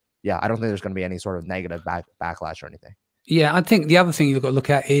don't think there's going to be any sort of negative backlash or anything. Yeah, I think the other thing you've got to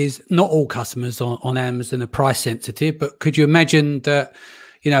look at is not all customers on Amazon are price sensitive, but could you imagine that,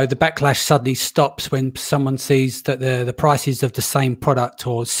 the backlash suddenly stops when someone sees that the prices of the same product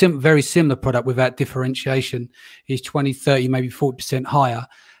or very similar product without differentiation is 20, 30, maybe 40% higher?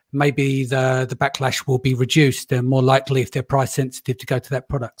 Maybe the backlash will be reduced. They're more likely, if they're price sensitive, to go to that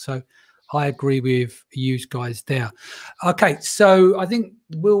product. So I agree with you guys there. Okay, so I think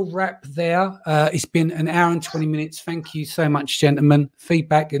we'll wrap there. It's been an hour and 20 minutes. Thank you so much, gentlemen.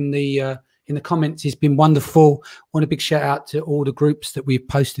 Feedback in the in the comments. It's been wonderful. Want a big shout out to all the groups that we've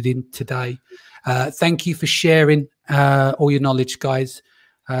posted in today. Thank you for sharing all your knowledge, guys.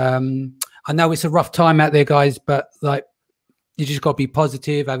 I know it's a rough time out there, guys, but like, you just got to be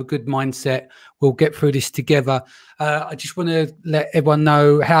positive, have a good mindset. We'll get through this together. I just want to let everyone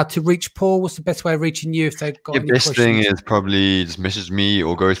know how to reach Paul. What's the best way of reaching you if they've got any best questions? thing is probably just message me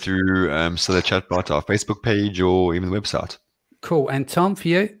or go through Seller Chatbot, our Facebook page, or even the website. Cool. And Tom, for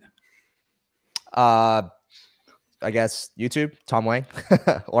you? I guess YouTube, Tom Wang,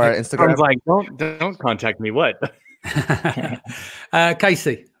 or Instagram. Tom's like, don't contact me. What?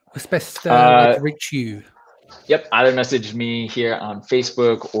 Casey, what's best way to reach you? Yep, either message me here on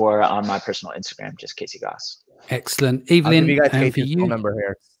Facebook or on my personal Instagram, just Casey Gauss. Excellent. I'll give Evelyn, you guys and for Casey's you? phone number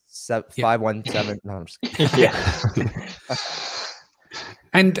here. 517. No, I'm just kidding. Yeah.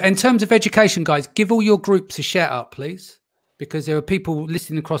 And in terms of education, guys, give all your groups a shout out, please, because there are people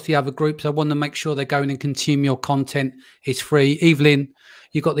listening across the other groups. I want to make sure they're going and consume your content. It's free. Evelyn,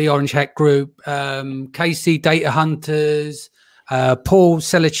 you've got the Orange Hat group. Casey, Data Hunters. Paul,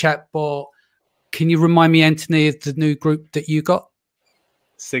 Seller Chatbot. Can you remind me, Anthony, of the new group that you got?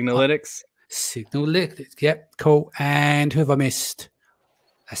 Signalytics. Signalytics. Yep, cool. And who have I missed?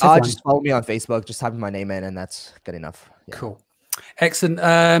 Just follow me on Facebook. Just type my name in, and that's good enough. Yeah. Cool. Excellent.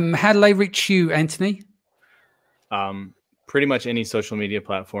 How do they reach you, Anthony? Pretty much any social media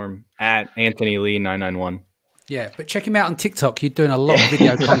platform at Anthony Lee 991. Yeah, but check him out on TikTok. You're doing a lot of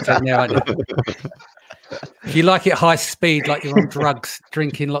video content now, aren't you? If you like it high speed, like you're on drugs,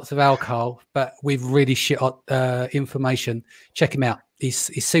 drinking lots of alcohol, but with really shit information, check him out. He's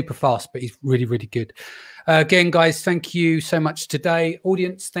super fast, but he's really, really good. Again, guys, thank you so much today.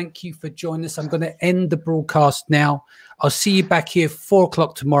 Audience, thank you for joining us. I'm going to end the broadcast now. I'll see you back here 4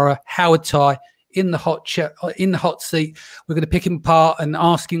 o'clock tomorrow. Howard Tai in the hot seat. We're going to pick him apart and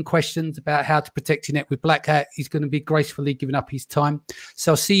ask him questions about how to protect your net with Black Hat. He's going to be gracefully giving up his time.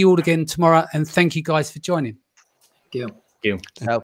 So I'll see you all again tomorrow, and thank you guys for joining. Thank you. Thank you.